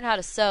had to learn how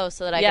to sew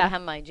so that I can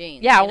hem my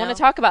jeans. Yeah, I want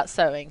to talk about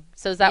sewing.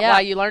 So is that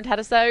why you learned how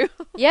to sew?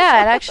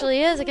 Yeah, it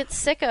actually is. I get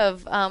sick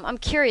of, I'm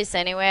curious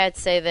anyway. I'd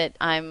say that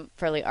I'm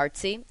fairly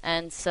artsy.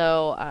 And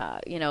so,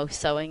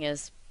 sewing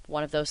is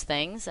one of those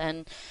things.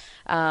 And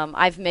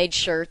I've made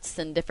shirts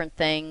and different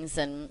things,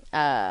 and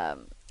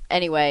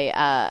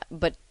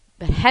but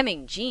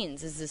hemming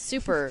jeans is a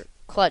super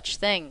clutch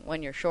thing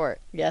when you're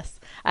short. Yes.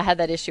 I had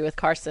that issue with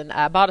Carson.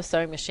 I bought a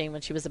sewing machine when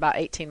she was about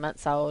 18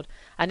 months old.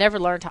 I never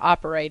learned to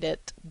operate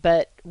it,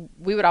 but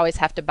we would always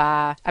have to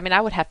buy,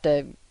 I would have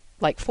to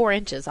 4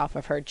 inches off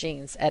of her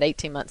jeans at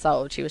 18 months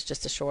old. She was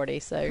just a shorty,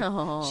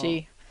 so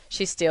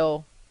she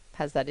still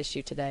has that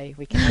issue today.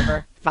 We can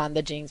never find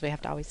the jeans. We have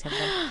to always hem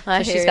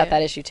them. So she's got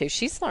that issue too.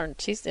 She's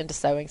into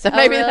sewing. So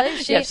maybe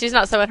really? She's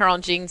not sewing her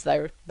own jeans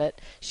though, but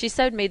she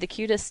sewed me the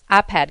cutest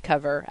iPad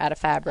cover out of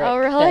fabric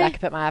that I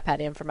could put my iPad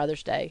in for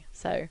Mother's Day.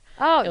 So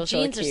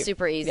jeans are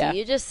super easy. Yeah.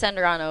 You just send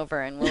her on over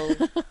and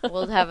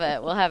we'll have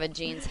a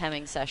jeans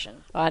hemming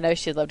session. Well, I know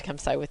she'd love to come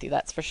sew with you,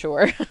 that's for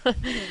sure.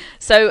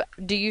 So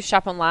do you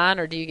shop online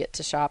or do you get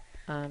to shop?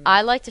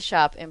 I like to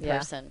shop in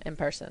person. In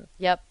person.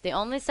 Yep. The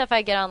only stuff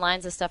I get online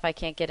is the stuff I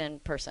can't get in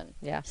person.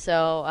 Yeah.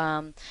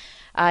 So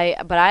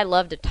but I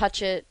love to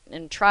touch it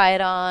and try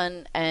it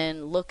on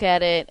and look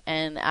at it,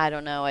 and I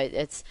don't know,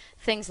 it's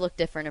things look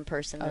different in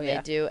person than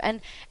they do,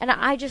 and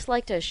I just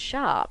like to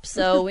shop.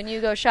 So when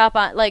you go shop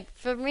on, like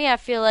for me, I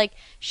feel like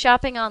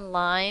shopping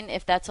online,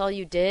 if that's all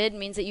you did,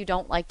 means that you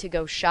don't like to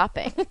go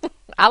shopping.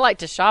 I like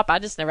to shop. I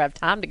just never have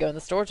time to go in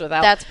the stores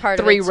without that's part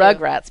three of it too.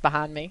 Rugrats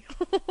behind me.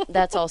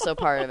 That's also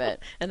part of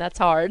it. And that's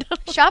hard.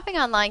 Shopping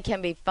online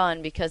can be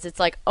fun because it's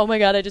like, oh my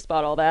God, I just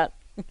bought all that.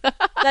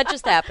 That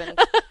just happened.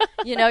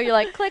 You know, you're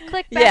like, click,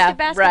 click,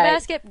 basket,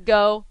 basket,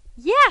 go.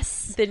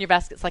 Yes. Then your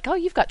basket's like, oh,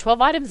 you've got 12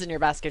 items in your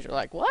basket. You're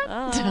like, what?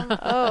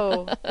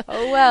 Oh,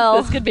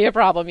 well. This could be a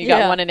problem. You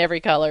got one in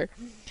every color.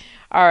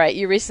 All right.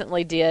 You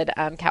recently did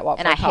Catwalk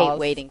and for I Cause. hate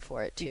waiting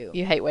for it, too.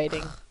 You hate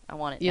waiting. I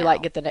want it You now.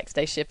 like get the next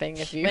day shipping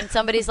if you. When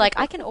somebody's like,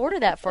 I can order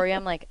that for you,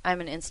 I'm like, I'm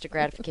an instant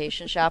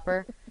gratification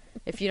shopper.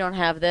 If you don't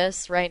have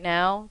this right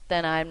now,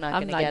 then I'm not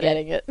going to get it. I'm not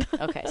getting it.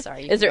 Okay,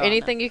 sorry. Is there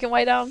anything you can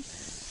wait on?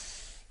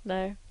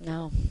 No.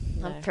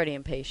 I'm pretty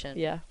impatient.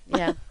 Yeah.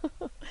 Yeah.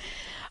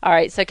 All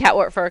right, so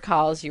Catwalk for a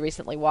Cause, you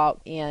recently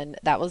walked in.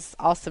 That was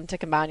awesome to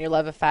combine your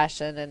love of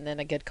fashion and then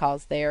a good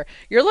cause there.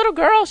 Your little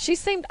girl, all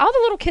the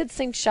little kids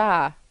seemed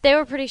shy. They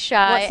were pretty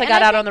shy. Once they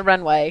got out on the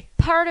runway.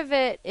 Part of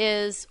it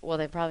is, well,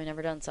 they've probably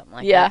never done something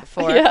like Yeah. that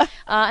before. Yeah.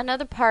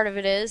 Another part of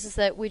it is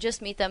that we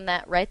just meet them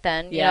right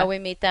then. You Yeah. know, we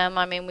meet them.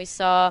 I mean, we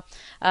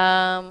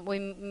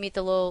meet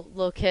the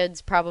little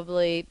kids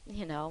probably,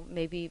 you know,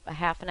 maybe a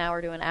half an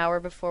hour to an hour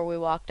before we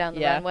walk down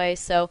the runway.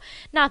 So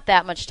not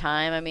that much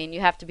time. I mean, you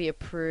have to be a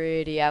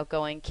pretty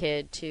outgoing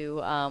kid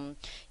to,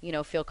 you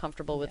know, feel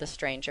comfortable with a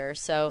stranger.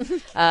 So,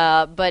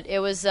 but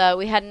it was,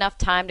 we had enough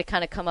time to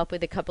kind of come up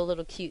with a couple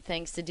little cute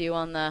things to do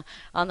on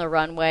the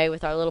runway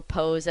with our little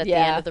pose at the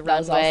end of the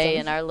runway,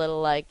 and our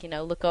little, like, you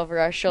know, look over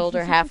our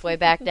shoulder halfway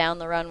back down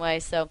the runway.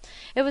 So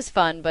it was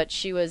fun, but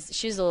she's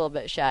a little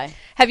bit shy.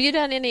 Have you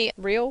done any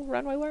real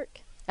runway work?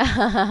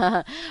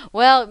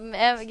 Well,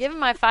 given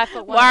my 5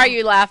 foot one, why are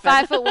you laughing?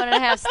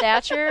 5'1.5"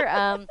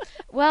 stature.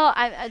 Well,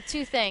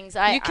 two things.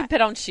 You can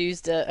put on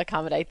shoes to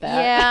accommodate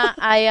that.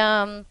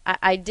 Yeah,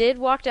 I did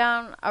walk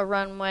down a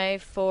runway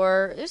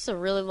for. This was a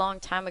really long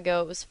time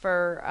ago. It was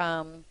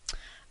for.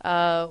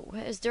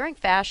 It was during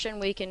Fashion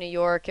Week in New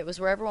York. It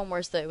was where everyone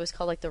wears it was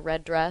called like the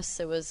red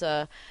dress. It was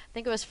I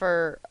think it was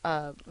for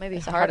maybe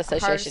it's a Heart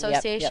Association.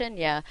 Association. Yep.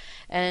 Yeah.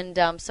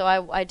 And so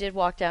I did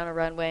walk down a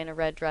runway in a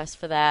red dress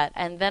for that.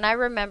 And then I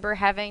remember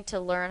having to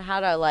learn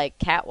how to like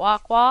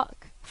catwalk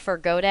walk for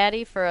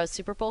GoDaddy for a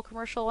Super Bowl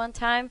commercial one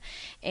time,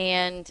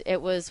 and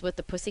it was with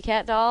the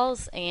Pussycat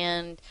Dolls,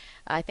 and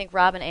I think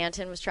Robin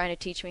Anton was trying to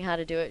teach me how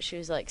to do it. She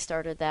was like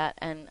started that,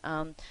 and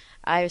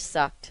I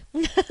sucked.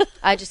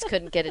 I just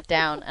couldn't get it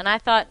down. And I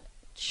thought,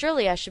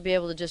 surely I should be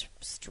able to just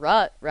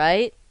strut,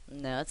 right?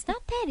 No, it's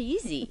not that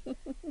easy.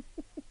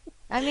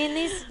 I mean,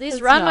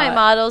 these runway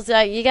models,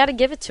 you got to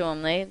give it to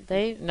them.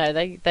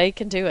 They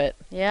can do it.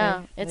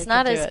 Yeah, it's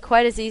not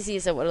quite as easy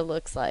as what it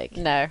looks like.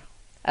 No.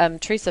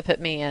 Teresa put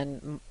me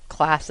in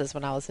classes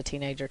when I was a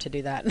teenager to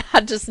do that. And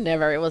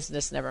it was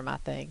just never my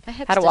thing.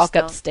 How to walk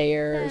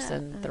upstairs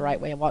and the right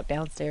way and walk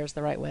downstairs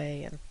the right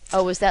way. And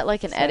oh, was that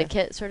like an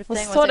etiquette sort of thing?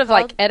 It was sort of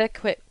like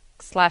etiquette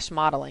 /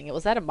 modeling. It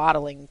was at a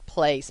modeling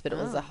place, but it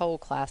was a whole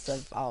class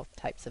of all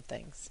types of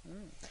things.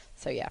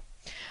 So yeah,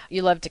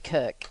 you love to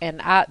cook,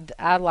 and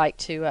I like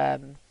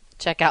to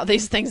check out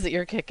these things that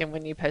you're cooking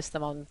when you post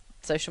them on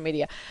social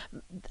media.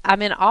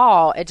 I'm in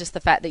awe at just the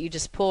fact that you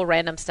just pull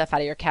random stuff out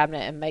of your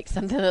cabinet and make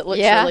something that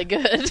looks really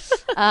good.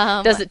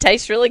 Does it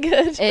taste really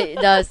good? It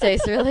does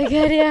taste really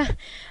good, yeah.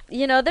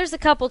 You know, there's a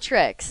couple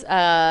tricks.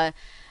 I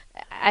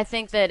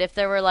think that if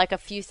there were like a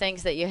few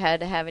things that you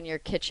had to have in your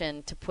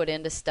kitchen to put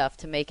into stuff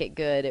to make it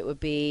good, it would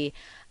be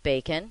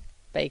bacon,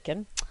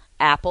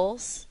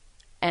 apples,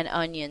 and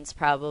onions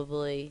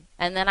probably.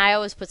 And then I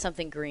always put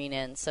something green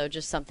in, so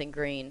just something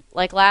green.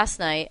 Like last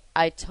night,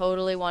 I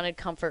totally wanted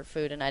comfort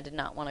food and I did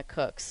not want to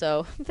cook.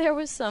 So there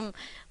was some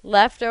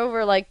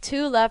leftover, like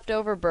 2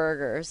 leftover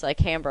burgers, like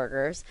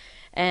hamburgers.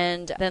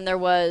 And then there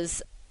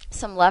was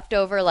some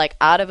leftover, like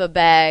out of a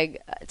bag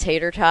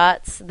tater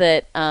tots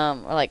that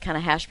were like kind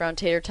of hash brown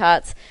tater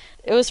tots.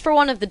 It was for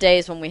one of the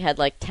days when we had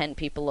like 10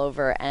 people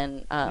over,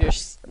 and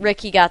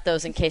Ricky got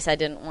those in case I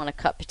didn't want to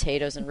cut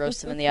potatoes and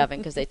roast them in the oven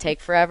because they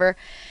take forever.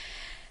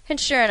 And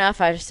sure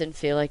enough, I just didn't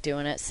feel like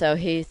doing it. So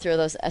he threw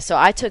those. So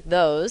I took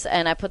those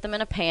and I put them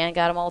in a pan,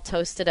 got them all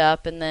toasted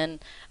up, and then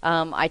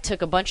I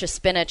took a bunch of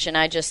spinach and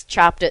I just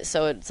chopped it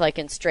so it's like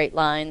in straight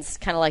lines,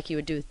 kind of like you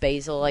would do with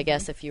basil, I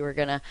guess, if you were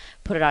gonna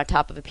put it on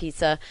top of a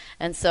pizza.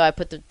 And so I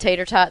put the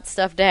tater tot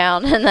stuff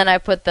down, and then I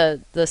put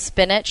the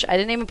spinach. I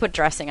didn't even put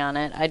dressing on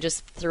it. I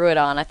just threw it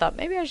on. I thought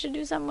maybe I should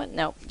do something with.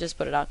 No, just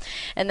put it on.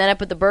 And then I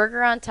put the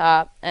burger on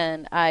top,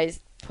 and I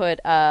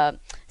put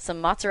some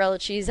mozzarella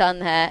cheese on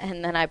that,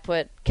 and then I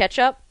put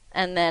ketchup,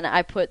 and then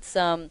I put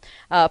some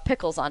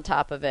pickles on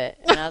top of it.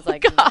 And I was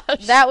like,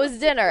 that was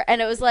dinner.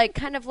 And it was like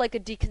kind of like a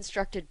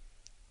deconstructed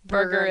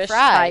burger and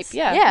fries. Type.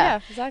 Yeah,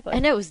 exactly.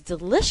 And it was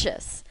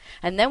delicious.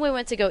 And then we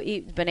went to go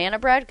eat banana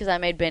bread because I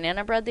made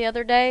banana bread the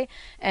other day,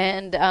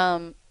 and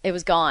it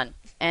was gone.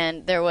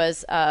 and there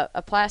was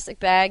a plastic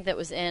bag that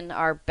was in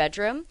our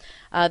bedroom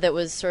that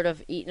was sort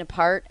of eaten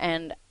apart,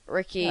 and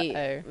Ricky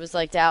was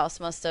like, Dallas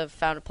must have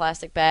found a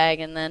plastic bag.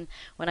 And then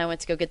when I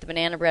went to go get the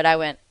banana bread, I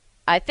went,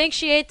 I think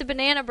she ate the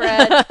banana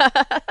bread.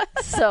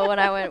 So when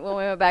we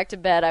went back to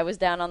bed, I was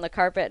down on the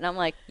carpet, and I'm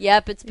like,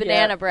 yep, it's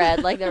banana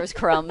bread. Like, there was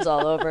crumbs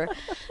all over.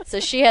 So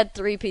she had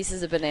 3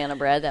 pieces of banana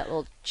bread, that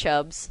little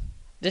Chubbs.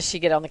 Does she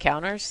get on the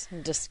counters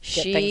and just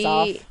get things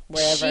off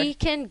wherever? She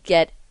can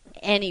get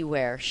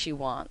anywhere she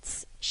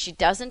wants. She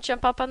doesn't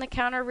jump up on the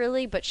counter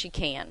really, but she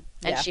can,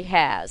 and she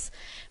has.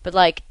 But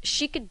like,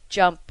 she could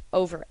jump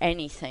over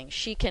anything.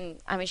 She can,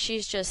 I mean,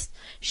 she's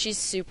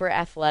super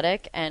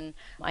athletic, and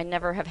I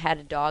never have had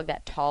a dog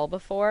that tall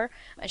before.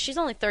 And she's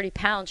only 30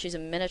 pounds. She's a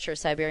miniature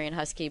Siberian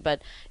Husky,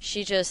 but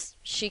she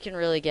can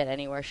really get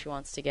anywhere she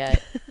wants to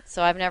get.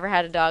 So I've never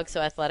had a dog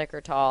so athletic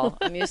or tall.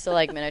 I'm used to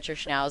like miniature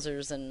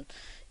schnauzers and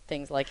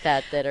things like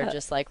that are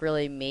just like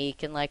really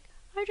meek and like,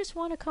 I just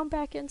want to come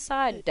back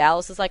inside.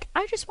 Dallas is like,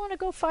 I just want to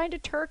go find a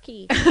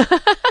turkey.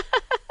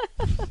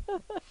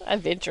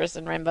 Adventurous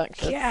and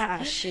rambunctious.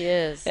 Yeah, she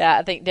is. Yeah,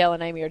 I think Dale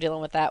and Amy are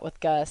dealing with that with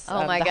Gus.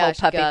 Oh my the gosh,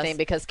 whole puppy Gus. thing,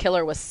 because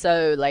Killer was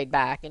so laid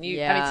back, and I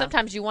mean,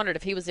 sometimes you wondered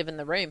if he was even in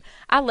the room.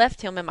 I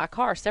left him in my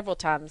car several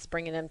times,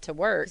 bringing him to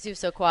work Because he was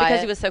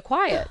so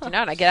quiet. And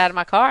I get out of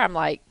my car, I'm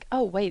like,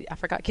 oh wait, I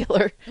forgot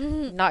Killer,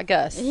 not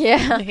Gus.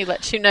 Yeah, he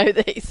lets you know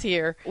that he's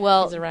here.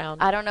 Well, he's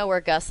around. I don't know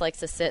where Gus likes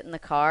to sit in the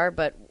car,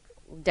 but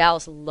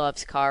Dallas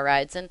loves car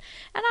rides, and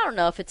I don't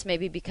know if it's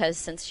maybe because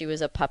since she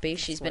was a puppy,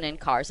 she's been in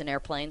cars and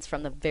airplanes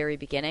from the very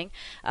beginning,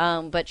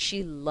 but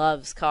she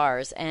loves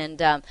cars,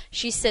 and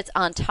she sits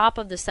on top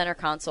of the center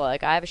console.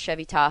 Like, I have a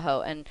Chevy Tahoe,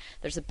 and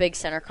there's a big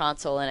center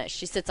console in it.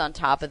 She sits on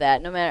top of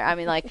that. No matter, I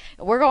mean, like,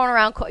 we're going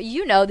around,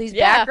 these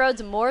back roads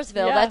in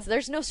Mooresville.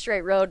 There's no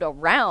straight road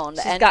around.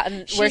 She's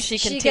gotten where she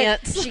can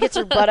tense. She gets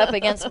her butt up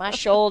against my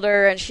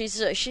shoulder, and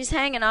she's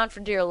hanging on for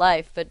dear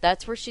life. But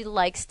that's where she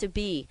likes to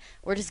be.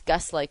 Where does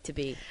Gus like to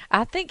be?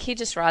 I think he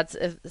just rides,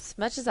 as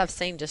much as I've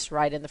seen, just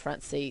right in the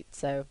front seat.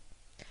 So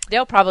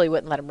Dale probably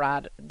wouldn't let him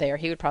ride there.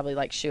 He would probably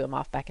like shoo him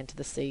off back into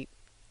the seat,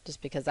 just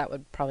because that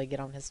would probably get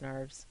on his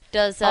nerves.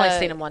 Does I've only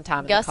seen him one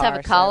time. Gus in the car, have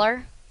a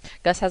collar?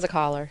 Gus has a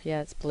collar.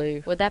 Yeah, it's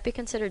blue. Would that be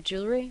considered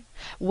jewelry?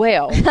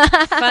 Well,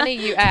 funny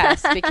you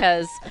ask,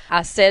 because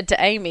I said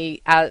to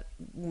Amy,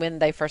 when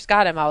they first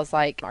got him, I was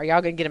like, are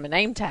y'all going to get him a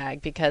name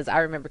tag? Because I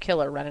remember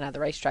Killer running out of the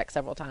racetrack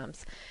several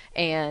times.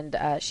 And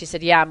she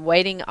said, yeah, I'm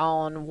waiting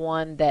on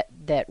one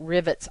that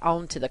rivets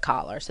onto the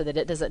collar so that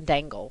it doesn't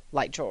dangle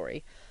like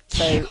jewelry.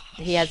 So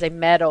he has a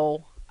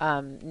metal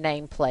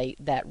nameplate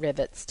that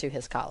rivets to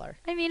his collar.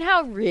 I mean,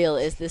 how real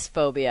is this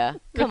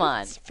phobia? Come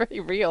on. It's pretty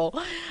real.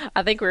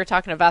 I think we were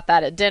talking about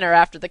that at dinner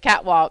after the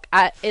catwalk.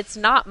 It's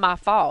not my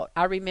fault.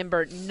 I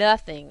remember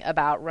nothing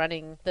about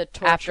running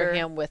after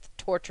him with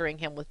torturing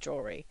him with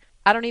jewelry.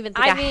 I don't even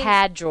think I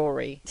had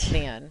jewelry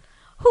then.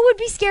 Who would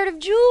be scared of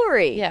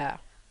jewelry? Yeah.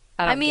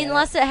 I mean,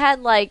 unless it had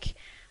like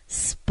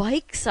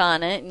spikes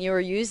on it and you were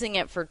using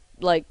it for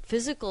like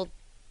physical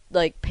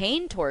like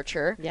pain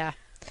torture. Yeah.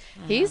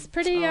 He's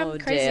pretty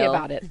crazy Dale.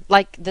 about it.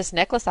 Like this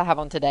necklace I have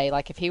on today,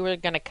 like if he were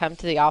going to come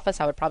to the office,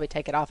 I would probably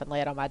take it off and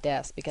lay it on my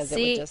desk, because it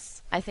would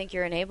just I think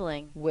you're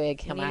enabling. Wig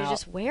him you out. need to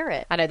just wear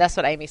it. I know, that's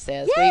what Amy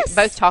says. Yes! We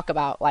both talk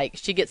about, like,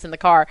 she gets in the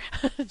car.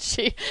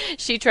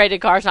 she traded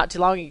cars not too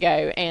long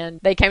ago, and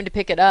they came to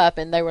pick it up,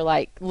 and they were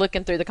like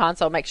looking through the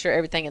console, make sure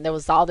everything, and there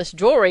was all this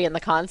jewelry in the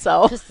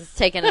console. Just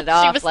taking it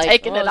off. She was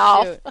taking it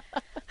off. Shoot.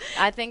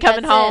 I think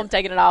coming that's home, it.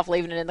 taking it off,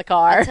 leaving it in the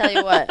car. I'll tell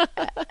you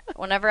what.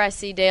 Whenever I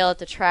see Dale at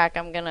the track,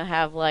 I'm gonna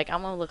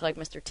look like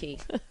Mr. T.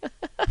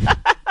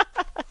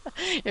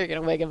 You're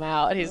gonna wig him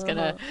out. He's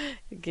gonna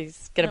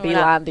No,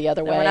 beeline the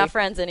other way. We're not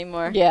friends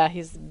anymore. Yeah,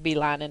 he's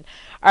beelining.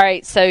 All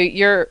right, so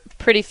you're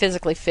pretty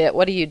physically fit.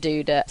 What do you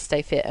do to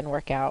stay fit and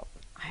work out?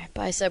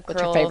 Bicep curl.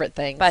 What's your favorite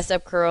things?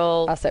 Bicep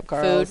curl. Bicep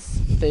curls.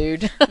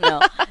 Food.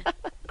 No.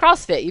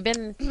 CrossFit. You've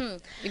been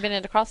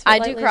into CrossFit I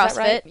lately, do is that CrossFit.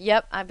 right?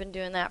 Yep, I've been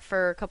doing that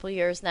for a couple of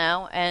years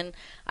now, and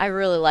I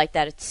really like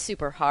that. It's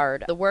super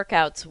hard. The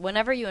workouts,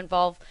 whenever you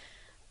involve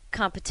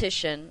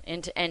competition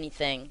into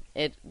anything,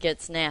 it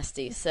gets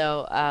nasty.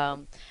 So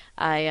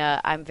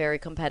I'm very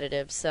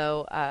competitive.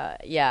 So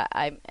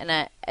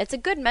it's a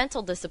good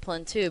mental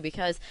discipline too,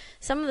 because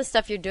some of the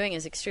stuff you're doing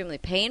is extremely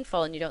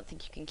painful, and you don't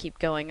think you can keep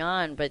going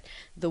on, but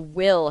the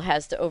will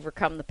has to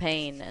overcome the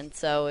pain, and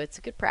so it's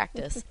a good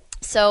practice.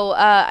 So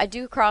I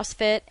do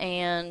CrossFit,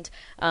 and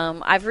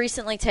I've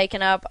recently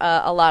taken up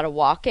a lot of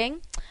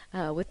walking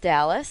with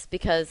Dallas,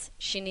 because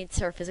she needs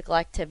her physical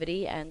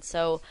activity, and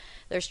so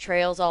there's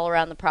trails all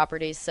around the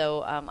property.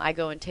 So I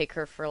go and take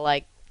her for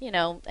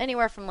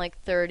anywhere from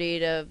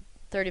 30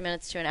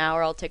 minutes to an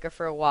hour. I'll take her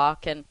for a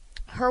walk, and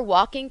her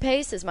walking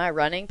pace is my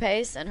running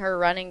pace, and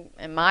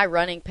my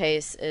running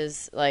pace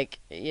is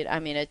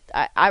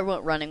I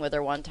went running with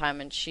her one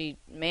time, and she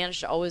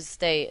managed to always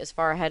stay as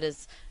far ahead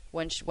as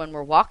when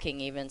we're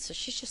walking even, so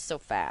she's just so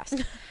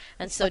fast.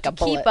 And so like to a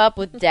bullet. keep up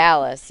with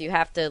Dallas, you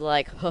have to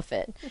like hoof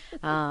it.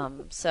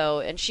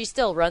 And she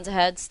still runs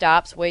ahead,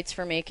 stops, waits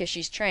for me because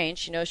she's trained.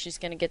 She knows she's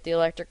going to get the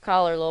electric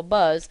collar little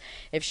buzz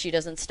if she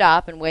doesn't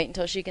stop and wait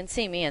until she can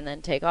see me, and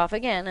then take off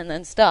again, and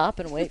then stop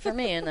and wait for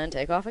me, and then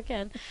take off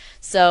again.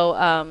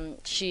 So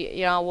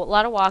she, a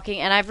lot of walking,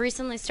 and I've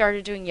recently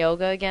started doing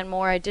yoga again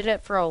more. I did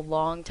it for a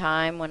long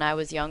time when I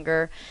was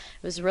younger.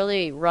 It was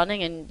really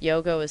running, and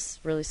yoga was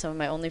really some of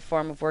my only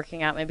form of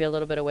working out, maybe a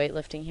little bit of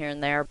weightlifting here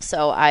and there.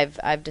 So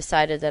I've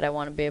decided that I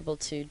want to be able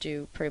to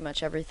do pretty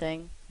much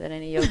everything that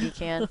any yogi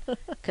can,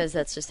 because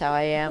that's just how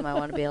I am. I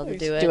want to be able to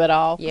do it. Do it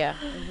all. Yeah.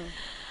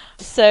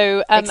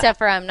 So Except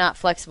for I'm not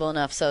flexible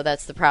enough, so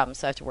that's the problem.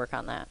 So I have to work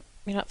on that.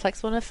 you're not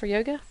flexible enough for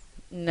yoga?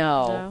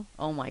 No.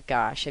 Oh my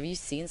gosh. Have you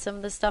seen some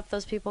of the stuff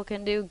those people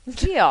can do?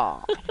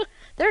 God.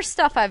 There's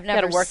stuff I've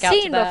never work out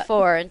to seen that.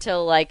 before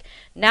until like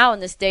now in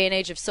this day and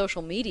age of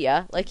social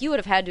media. Like you would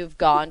have had to have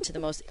gone to the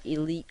most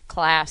elite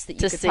class that you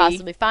To could see,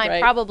 possibly find.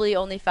 right. Probably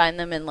only find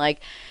them in like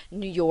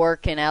New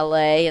York and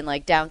LA and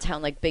like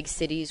downtown like big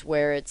cities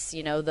where it's,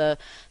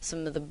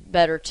 some of the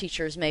better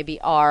teachers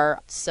maybe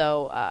are.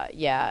 So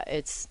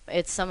it's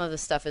some of the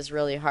stuff is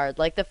really hard.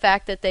 Like the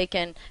fact that they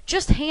can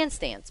just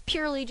handstands,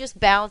 purely just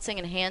balancing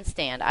and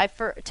handstand.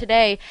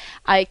 Today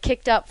I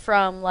kicked up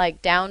from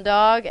like down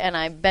dog and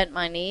I bent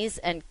my knees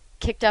and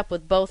kicked up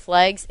with both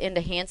legs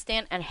into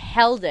handstand and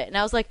held it. And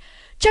I was like,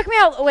 check me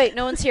out. Oh, wait,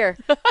 no one's here.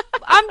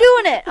 I'm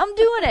doing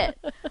it.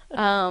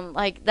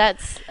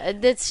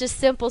 That's just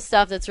simple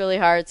stuff that's really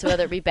hard. So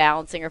whether it be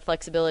balancing or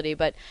flexibility,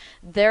 but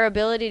their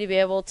ability to be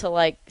able to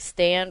like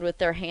stand with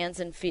their hands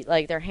and feet,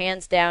 like their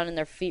hands down and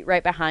their feet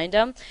right behind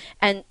them.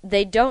 And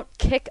they don't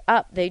kick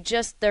up. Their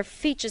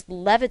feet just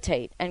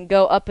levitate and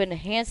go up into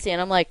handstand.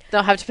 I'm like,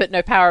 Don't have to put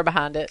no power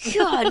behind it.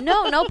 God,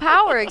 no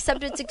power,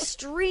 except it's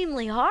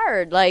extremely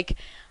hard. Like,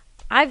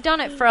 I've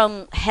done it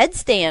from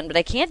headstand, but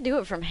I can't do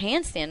it from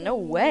handstand. No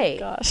way.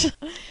 Gosh.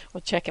 We'll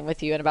check in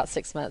with you in about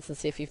 6 months and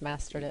see if you've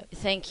mastered it.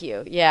 Thank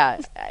you.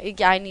 Yeah,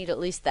 I need at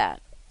least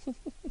that.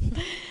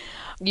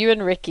 You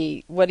and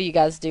Ricky, what do you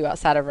guys do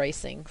outside of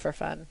racing for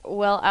fun?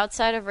 Well,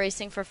 outside of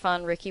racing for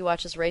fun, Ricky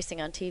watches racing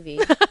on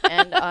TV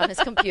and on his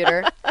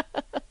computer.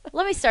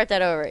 Let me start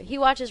that over. He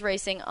watches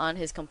racing on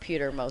his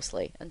computer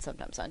mostly, and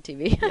sometimes on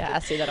TV. Yeah, I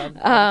see that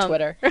on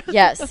Twitter.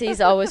 Yes, he's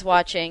always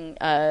watching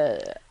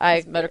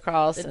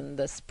Motocross and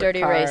the sprint dirty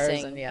cars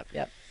racing. And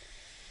yep.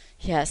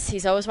 Yes,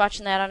 he's always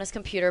watching that on his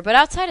computer. But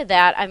outside of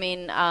that, I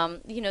mean,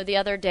 the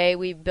other day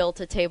we built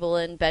a table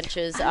and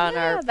benches on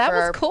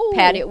our cool.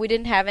 patio. We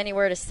didn't have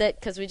anywhere to sit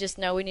because we just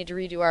know we need to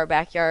redo our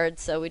backyard,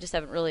 so we just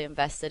haven't really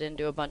invested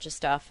into a bunch of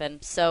stuff.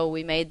 And so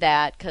we made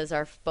that because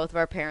both of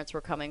our parents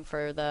were coming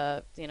for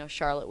the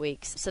Charlotte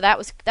weeks. So that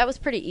was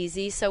pretty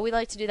easy. So we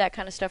like to do that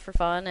kind of stuff for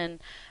fun,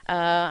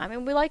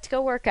 and we like to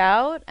go work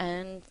out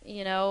and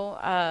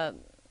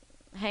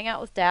hang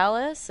out with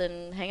Dallas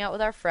and hang out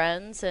with our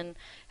friends and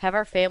have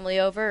our family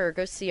over or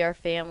go see our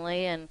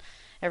family, and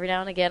every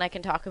now and again I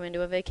can talk them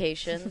into a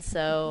vacation.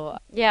 So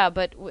yeah,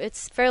 but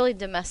it's fairly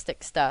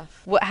domestic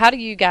stuff. How do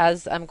you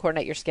guys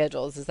coordinate your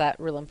schedules? Is that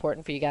real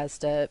important for you guys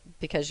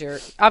because you're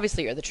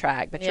the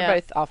track, but you're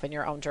both off in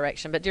your own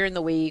direction, but during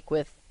the week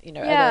with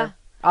other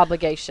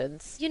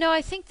obligations?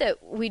 I think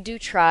that we do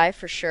try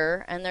for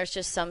sure, and there's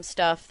just some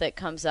stuff that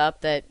comes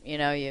up that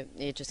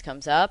it just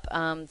comes up.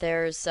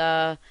 There's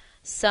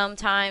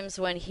sometimes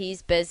when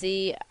he's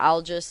busy,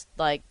 I'll just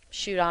like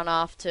shoot on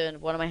off to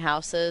one of my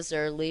houses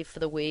or leave for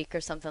the week or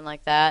something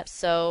like that.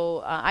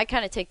 So I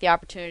kind of take the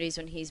opportunities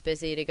when he's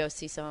busy to go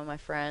see some of my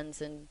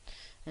friends and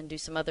do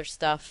some other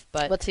stuff.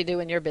 But what's he do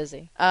when you're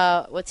busy?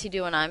 What's he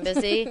do when I'm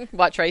busy?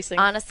 Watch racing.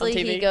 Honestly, on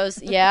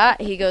TV?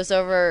 he goes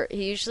over.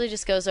 He usually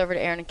just goes over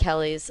to Aaron and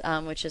Kelley's,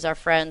 which is our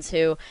friends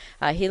who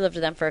he lived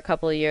with them for a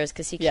couple of years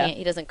because he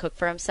doesn't cook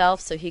for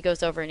himself, so he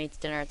goes over and eats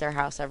dinner at their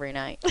house every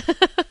night.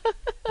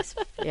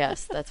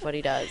 Yes, that's what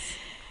he does.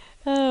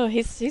 Oh,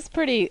 he's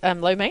pretty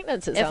low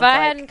maintenance. It if sounds I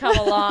like. hadn't come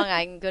along,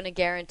 I'm going to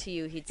guarantee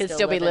you he'd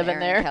still be live living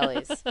in Aaron there.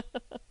 and Kelley's.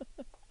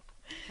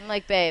 I'm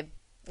like, babe.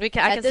 I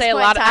can say a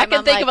lot. I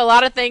can think of a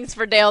lot of things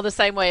for Dale the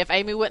same way. If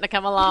Amy wouldn't have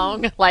come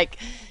along,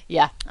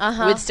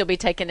 we'd still be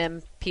taking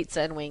him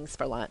pizza and wings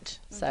for lunch.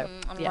 So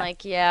I'm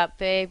like, yeah,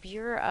 babe,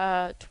 you're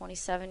a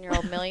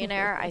 27-year-old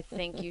millionaire. I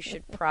think you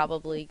should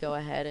probably go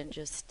ahead and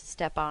just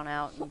step on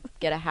out and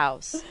get a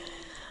house.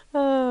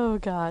 Oh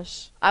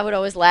gosh, I would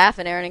always laugh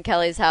in Aaron and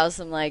Kelley's house.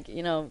 I'm like,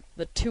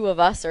 the two of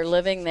us are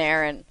living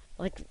there and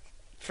like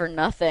for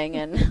nothing,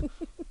 and I'm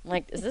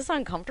like, is this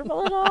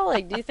uncomfortable at all?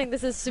 Like, do you think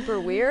this is super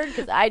weird?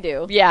 Because I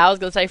do. Yeah, I was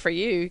gonna say for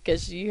you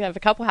because you have a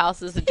couple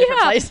houses in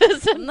different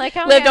places and like,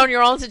 lived on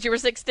your own since you were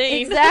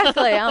 16.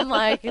 Exactly. I'm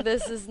like,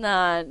 this is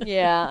not.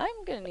 Yeah,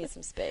 I'm gonna need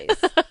some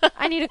space.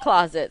 I need a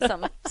closet.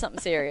 Something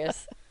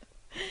serious.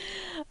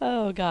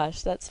 Oh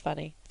gosh, that's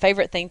funny.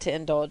 Favorite thing to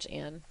indulge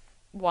in?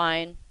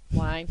 Wine.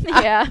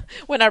 Yeah.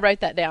 When I wrote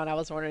that down, I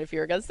was wondering if you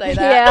were going to say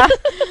that.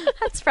 Yeah.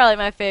 That's probably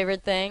my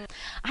favorite thing.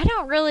 I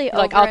don't really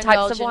like all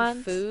types of in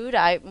wines? food.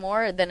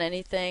 More than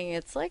anything,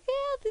 it's like,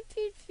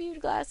 few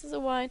glasses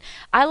of wine.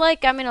 I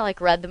like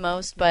red the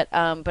most, but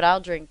I'll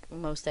drink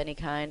most any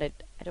kind. I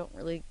don't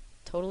really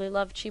totally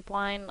love cheap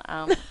wine.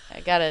 I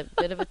got a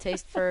bit of a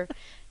taste for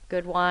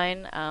good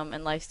wine,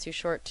 and life's too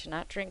short to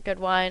not drink good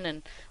wine,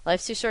 and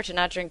life's too short to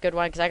not drink good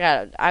wine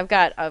because I've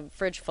got a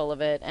fridge full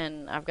of it,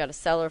 and I've got a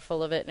cellar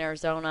full of it in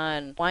Arizona,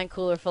 and wine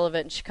cooler full of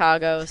it in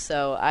Chicago.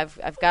 So I've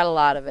got a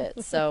lot of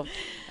it. So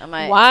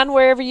wine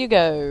wherever you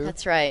go.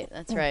 That's right.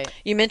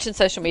 You mentioned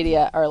social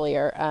media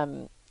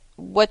earlier.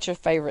 What's your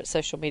favorite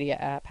social media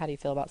app? How do you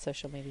feel about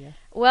social media?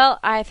 Well,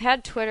 I've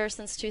had Twitter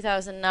since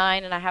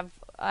 2009, and I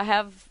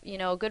have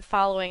a good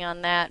following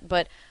on that,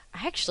 but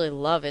I actually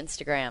love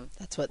Instagram.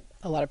 That's what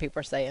a lot of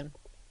people are saying.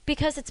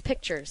 Because it's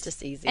pictures. It's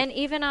just easy. And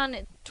even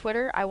on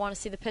Twitter, I want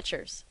to see the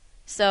pictures.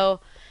 So,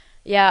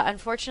 yeah,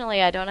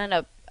 unfortunately, I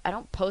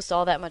don't post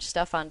all that much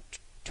stuff on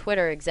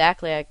Twitter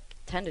exactly. I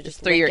tend to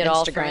just link it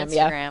all from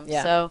Instagram.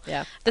 Yeah. So,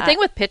 the thing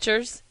with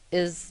pictures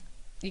is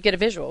you get a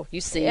visual.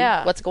 You see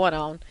what's going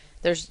on.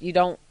 You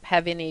don't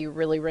have any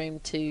really room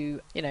to,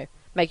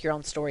 make your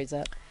own stories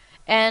up.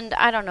 And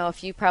I don't know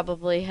if you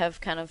probably have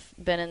kind of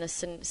been in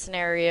this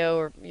scenario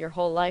or your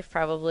whole life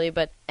probably,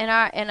 but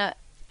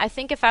I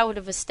think if I would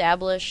have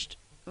established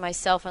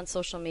myself on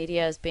social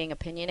media as being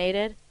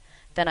opinionated,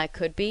 then I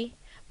could be,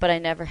 but I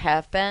never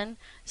have been,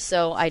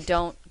 so I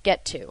don't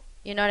get to.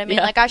 You know what I mean?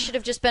 Yeah. Like I should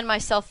have just been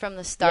myself from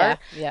the start,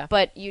 Yeah.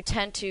 But you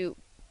tend to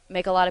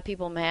make a lot of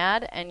people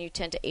mad, and you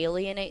tend to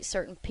alienate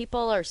certain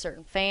people or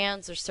certain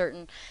fans or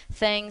certain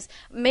things.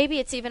 Maybe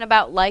it's even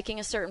about liking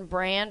a certain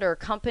brand or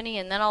company,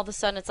 and then all of a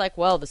sudden it's like,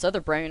 well, this other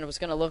brand was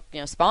going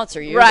to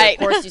sponsor you. Right.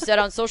 But of course, you said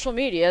on social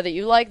media that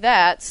you like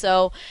that.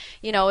 So,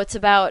 it's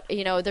about,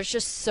 there's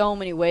just so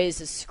many ways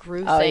to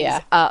screw things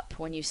up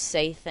when you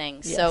say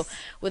things. Yes. So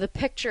with a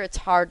picture, it's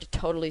hard to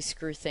totally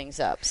screw things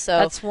up. So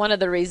that's one of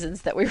the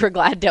reasons that we were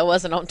glad Dale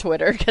wasn't on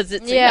Twitter, because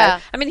it's,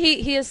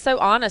 he is so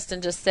honest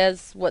and just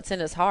says what's in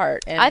his heart.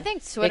 And I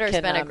think Twitter's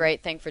been a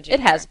great thing for Junior.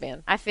 It has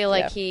been. I feel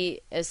like he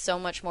is so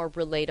much more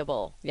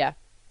relatable. Yeah.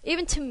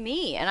 Even to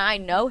me, and I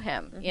know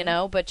him,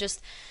 but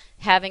just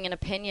having an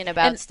opinion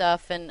about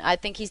stuff, and I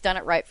think he's done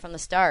it right from the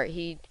start.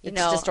 It's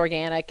just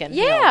organic and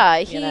he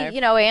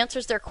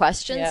answers their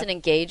questions and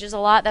engages a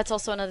lot. That's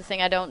also another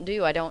thing I don't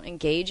do. I don't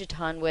engage a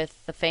ton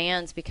with the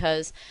fans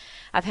because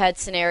I've had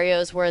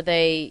scenarios where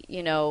they,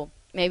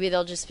 maybe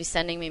they'll just be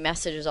sending me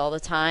messages all the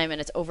time,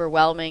 and it's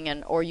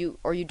overwhelming, or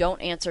you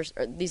don't answer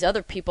these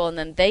other people, and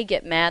then they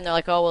get mad, and they're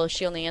like, oh, well,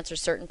 she only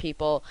answers certain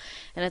people,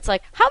 and it's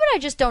like, how about I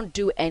just don't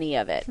do any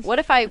of it? What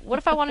if I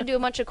want to do a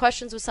bunch of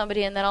questions with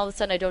somebody, and then all of a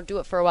sudden I don't do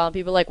it for a while, and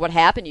people are like, what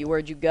happened to you?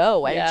 Where'd you go?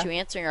 Why aren't you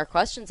answering our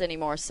questions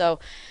anymore? So,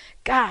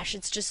 gosh,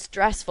 it's just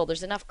stressful.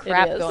 There's enough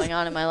crap going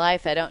on in my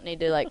life. I don't need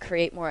to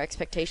create more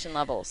expectation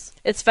levels.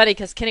 It's funny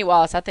because Kenny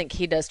Wallace, I think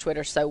he does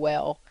Twitter so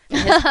well.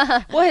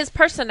 His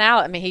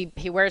personality, I mean,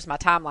 he wears my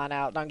timeline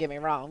out, don't get me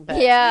wrong. But,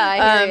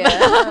 I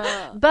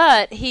hear you.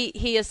 But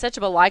he is such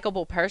a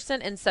likable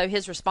person, and so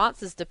his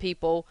responses to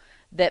people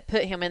that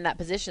put him in that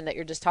position that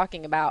you're just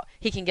talking about,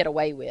 he can get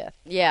away with.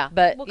 Yeah.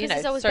 But, because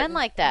he's always been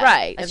like that.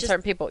 Right. And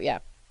certain people,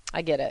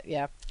 I get it,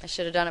 I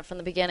should have done it from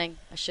the beginning.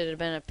 I should have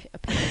been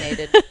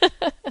opinionated.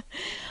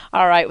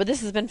 All right. Well,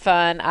 this has been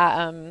fun.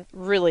 I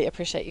really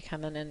appreciate you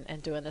coming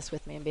and doing this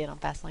with me and being on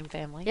Fastlane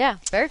Family. Yeah,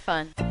 very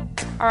fun.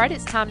 All right,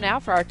 it's time now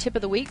for our tip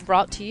of the week,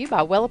 brought to you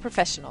by Wella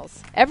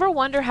Professionals. Ever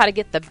wonder how to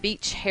get the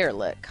beach hair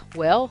look?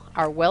 Well,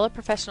 our Wella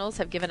Professionals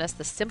have given us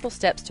the simple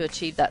steps to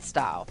achieve that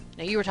style.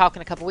 Now, you were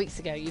talking a couple weeks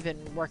ago. You've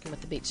been working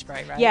with the beach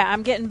spray, right? Yeah,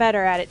 I'm getting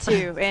better at it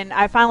too. And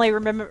I finally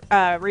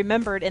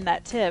remembered in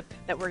that tip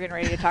that we're getting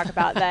ready to talk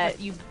about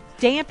that you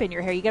dampen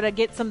your hair. You got to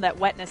get some of that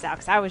wetness out,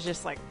 because I was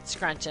just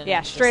scrunching.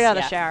 Yeah, straight out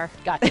of the shower.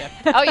 Gotcha.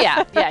 Oh,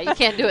 yeah. You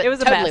can't do it. It was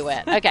totally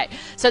wet. Okay.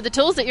 So the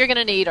tools that you're going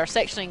to need are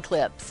sectioning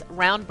clips,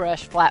 round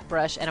brush, flat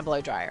brush, and a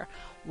blow dryer.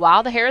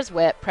 While the hair is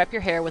wet, prep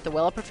your hair with the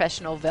Wella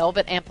Professional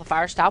Velvet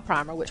Amplifier Style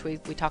Primer, which we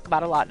talk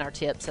about a lot in our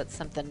tips. That's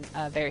something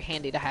very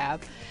handy to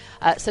have,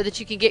 so that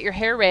you can get your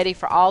hair ready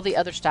for all the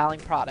other styling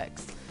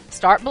products.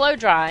 Start blow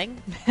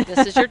drying.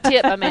 This is your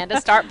tip, Amanda.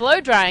 Start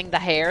blow drying the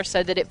hair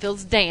so that it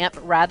feels damp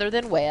rather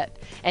than wet,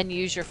 and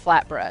use your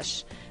flat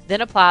brush. Then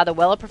apply the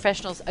Wella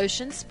Professionals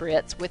Ocean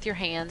Spritz with your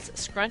hands.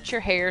 Scrunch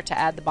your hair to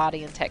add the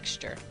body and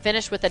texture.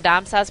 Finish with a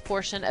dime-sized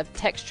portion of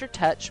Texture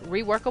Touch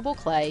reworkable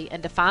clay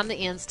and define the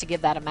ends to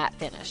give that a matte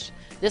finish.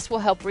 This will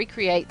help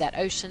recreate that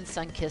ocean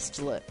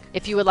sun-kissed look.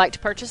 If you would like to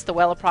purchase the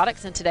Wella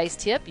products in today's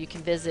tip, you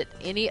can visit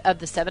any of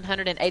the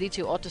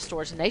 782 Ulta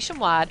stores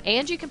nationwide,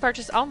 and you can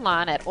purchase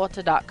online at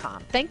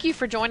Ulta.com. Thank you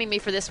for joining me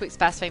for this week's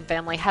Fast Fame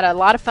Family. Had a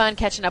lot of fun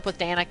catching up with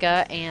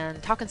Danica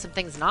and talking some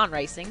things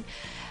non-racing.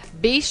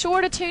 Be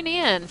sure to tune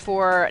in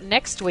for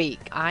next week.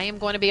 I am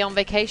going to be on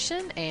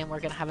vacation, and we're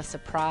going to have a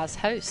surprise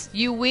host.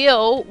 You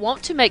will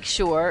want to make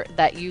sure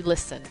that you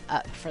listen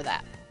up for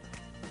that.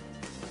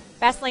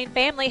 Fastlane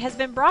Family has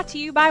been brought to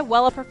you by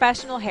Wella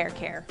Professional Hair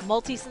Care,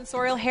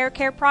 multi-sensorial hair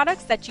care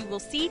products that you will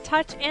see,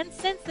 touch, and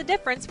sense the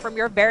difference from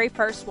your very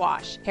first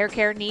wash. Hair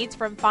care needs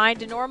from fine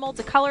to normal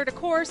to color to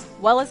coarse,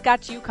 Wella's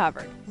got you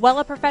covered.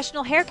 Wella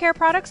Professional Hair Care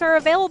products are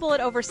available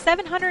at over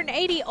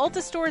 780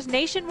 Ulta stores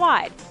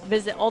nationwide.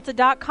 Visit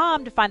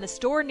Ulta.com to find the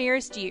store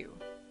nearest you.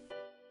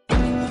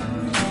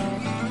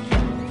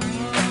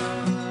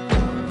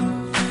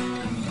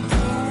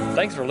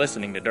 Thanks for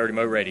listening to Dirty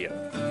Mo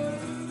Radio.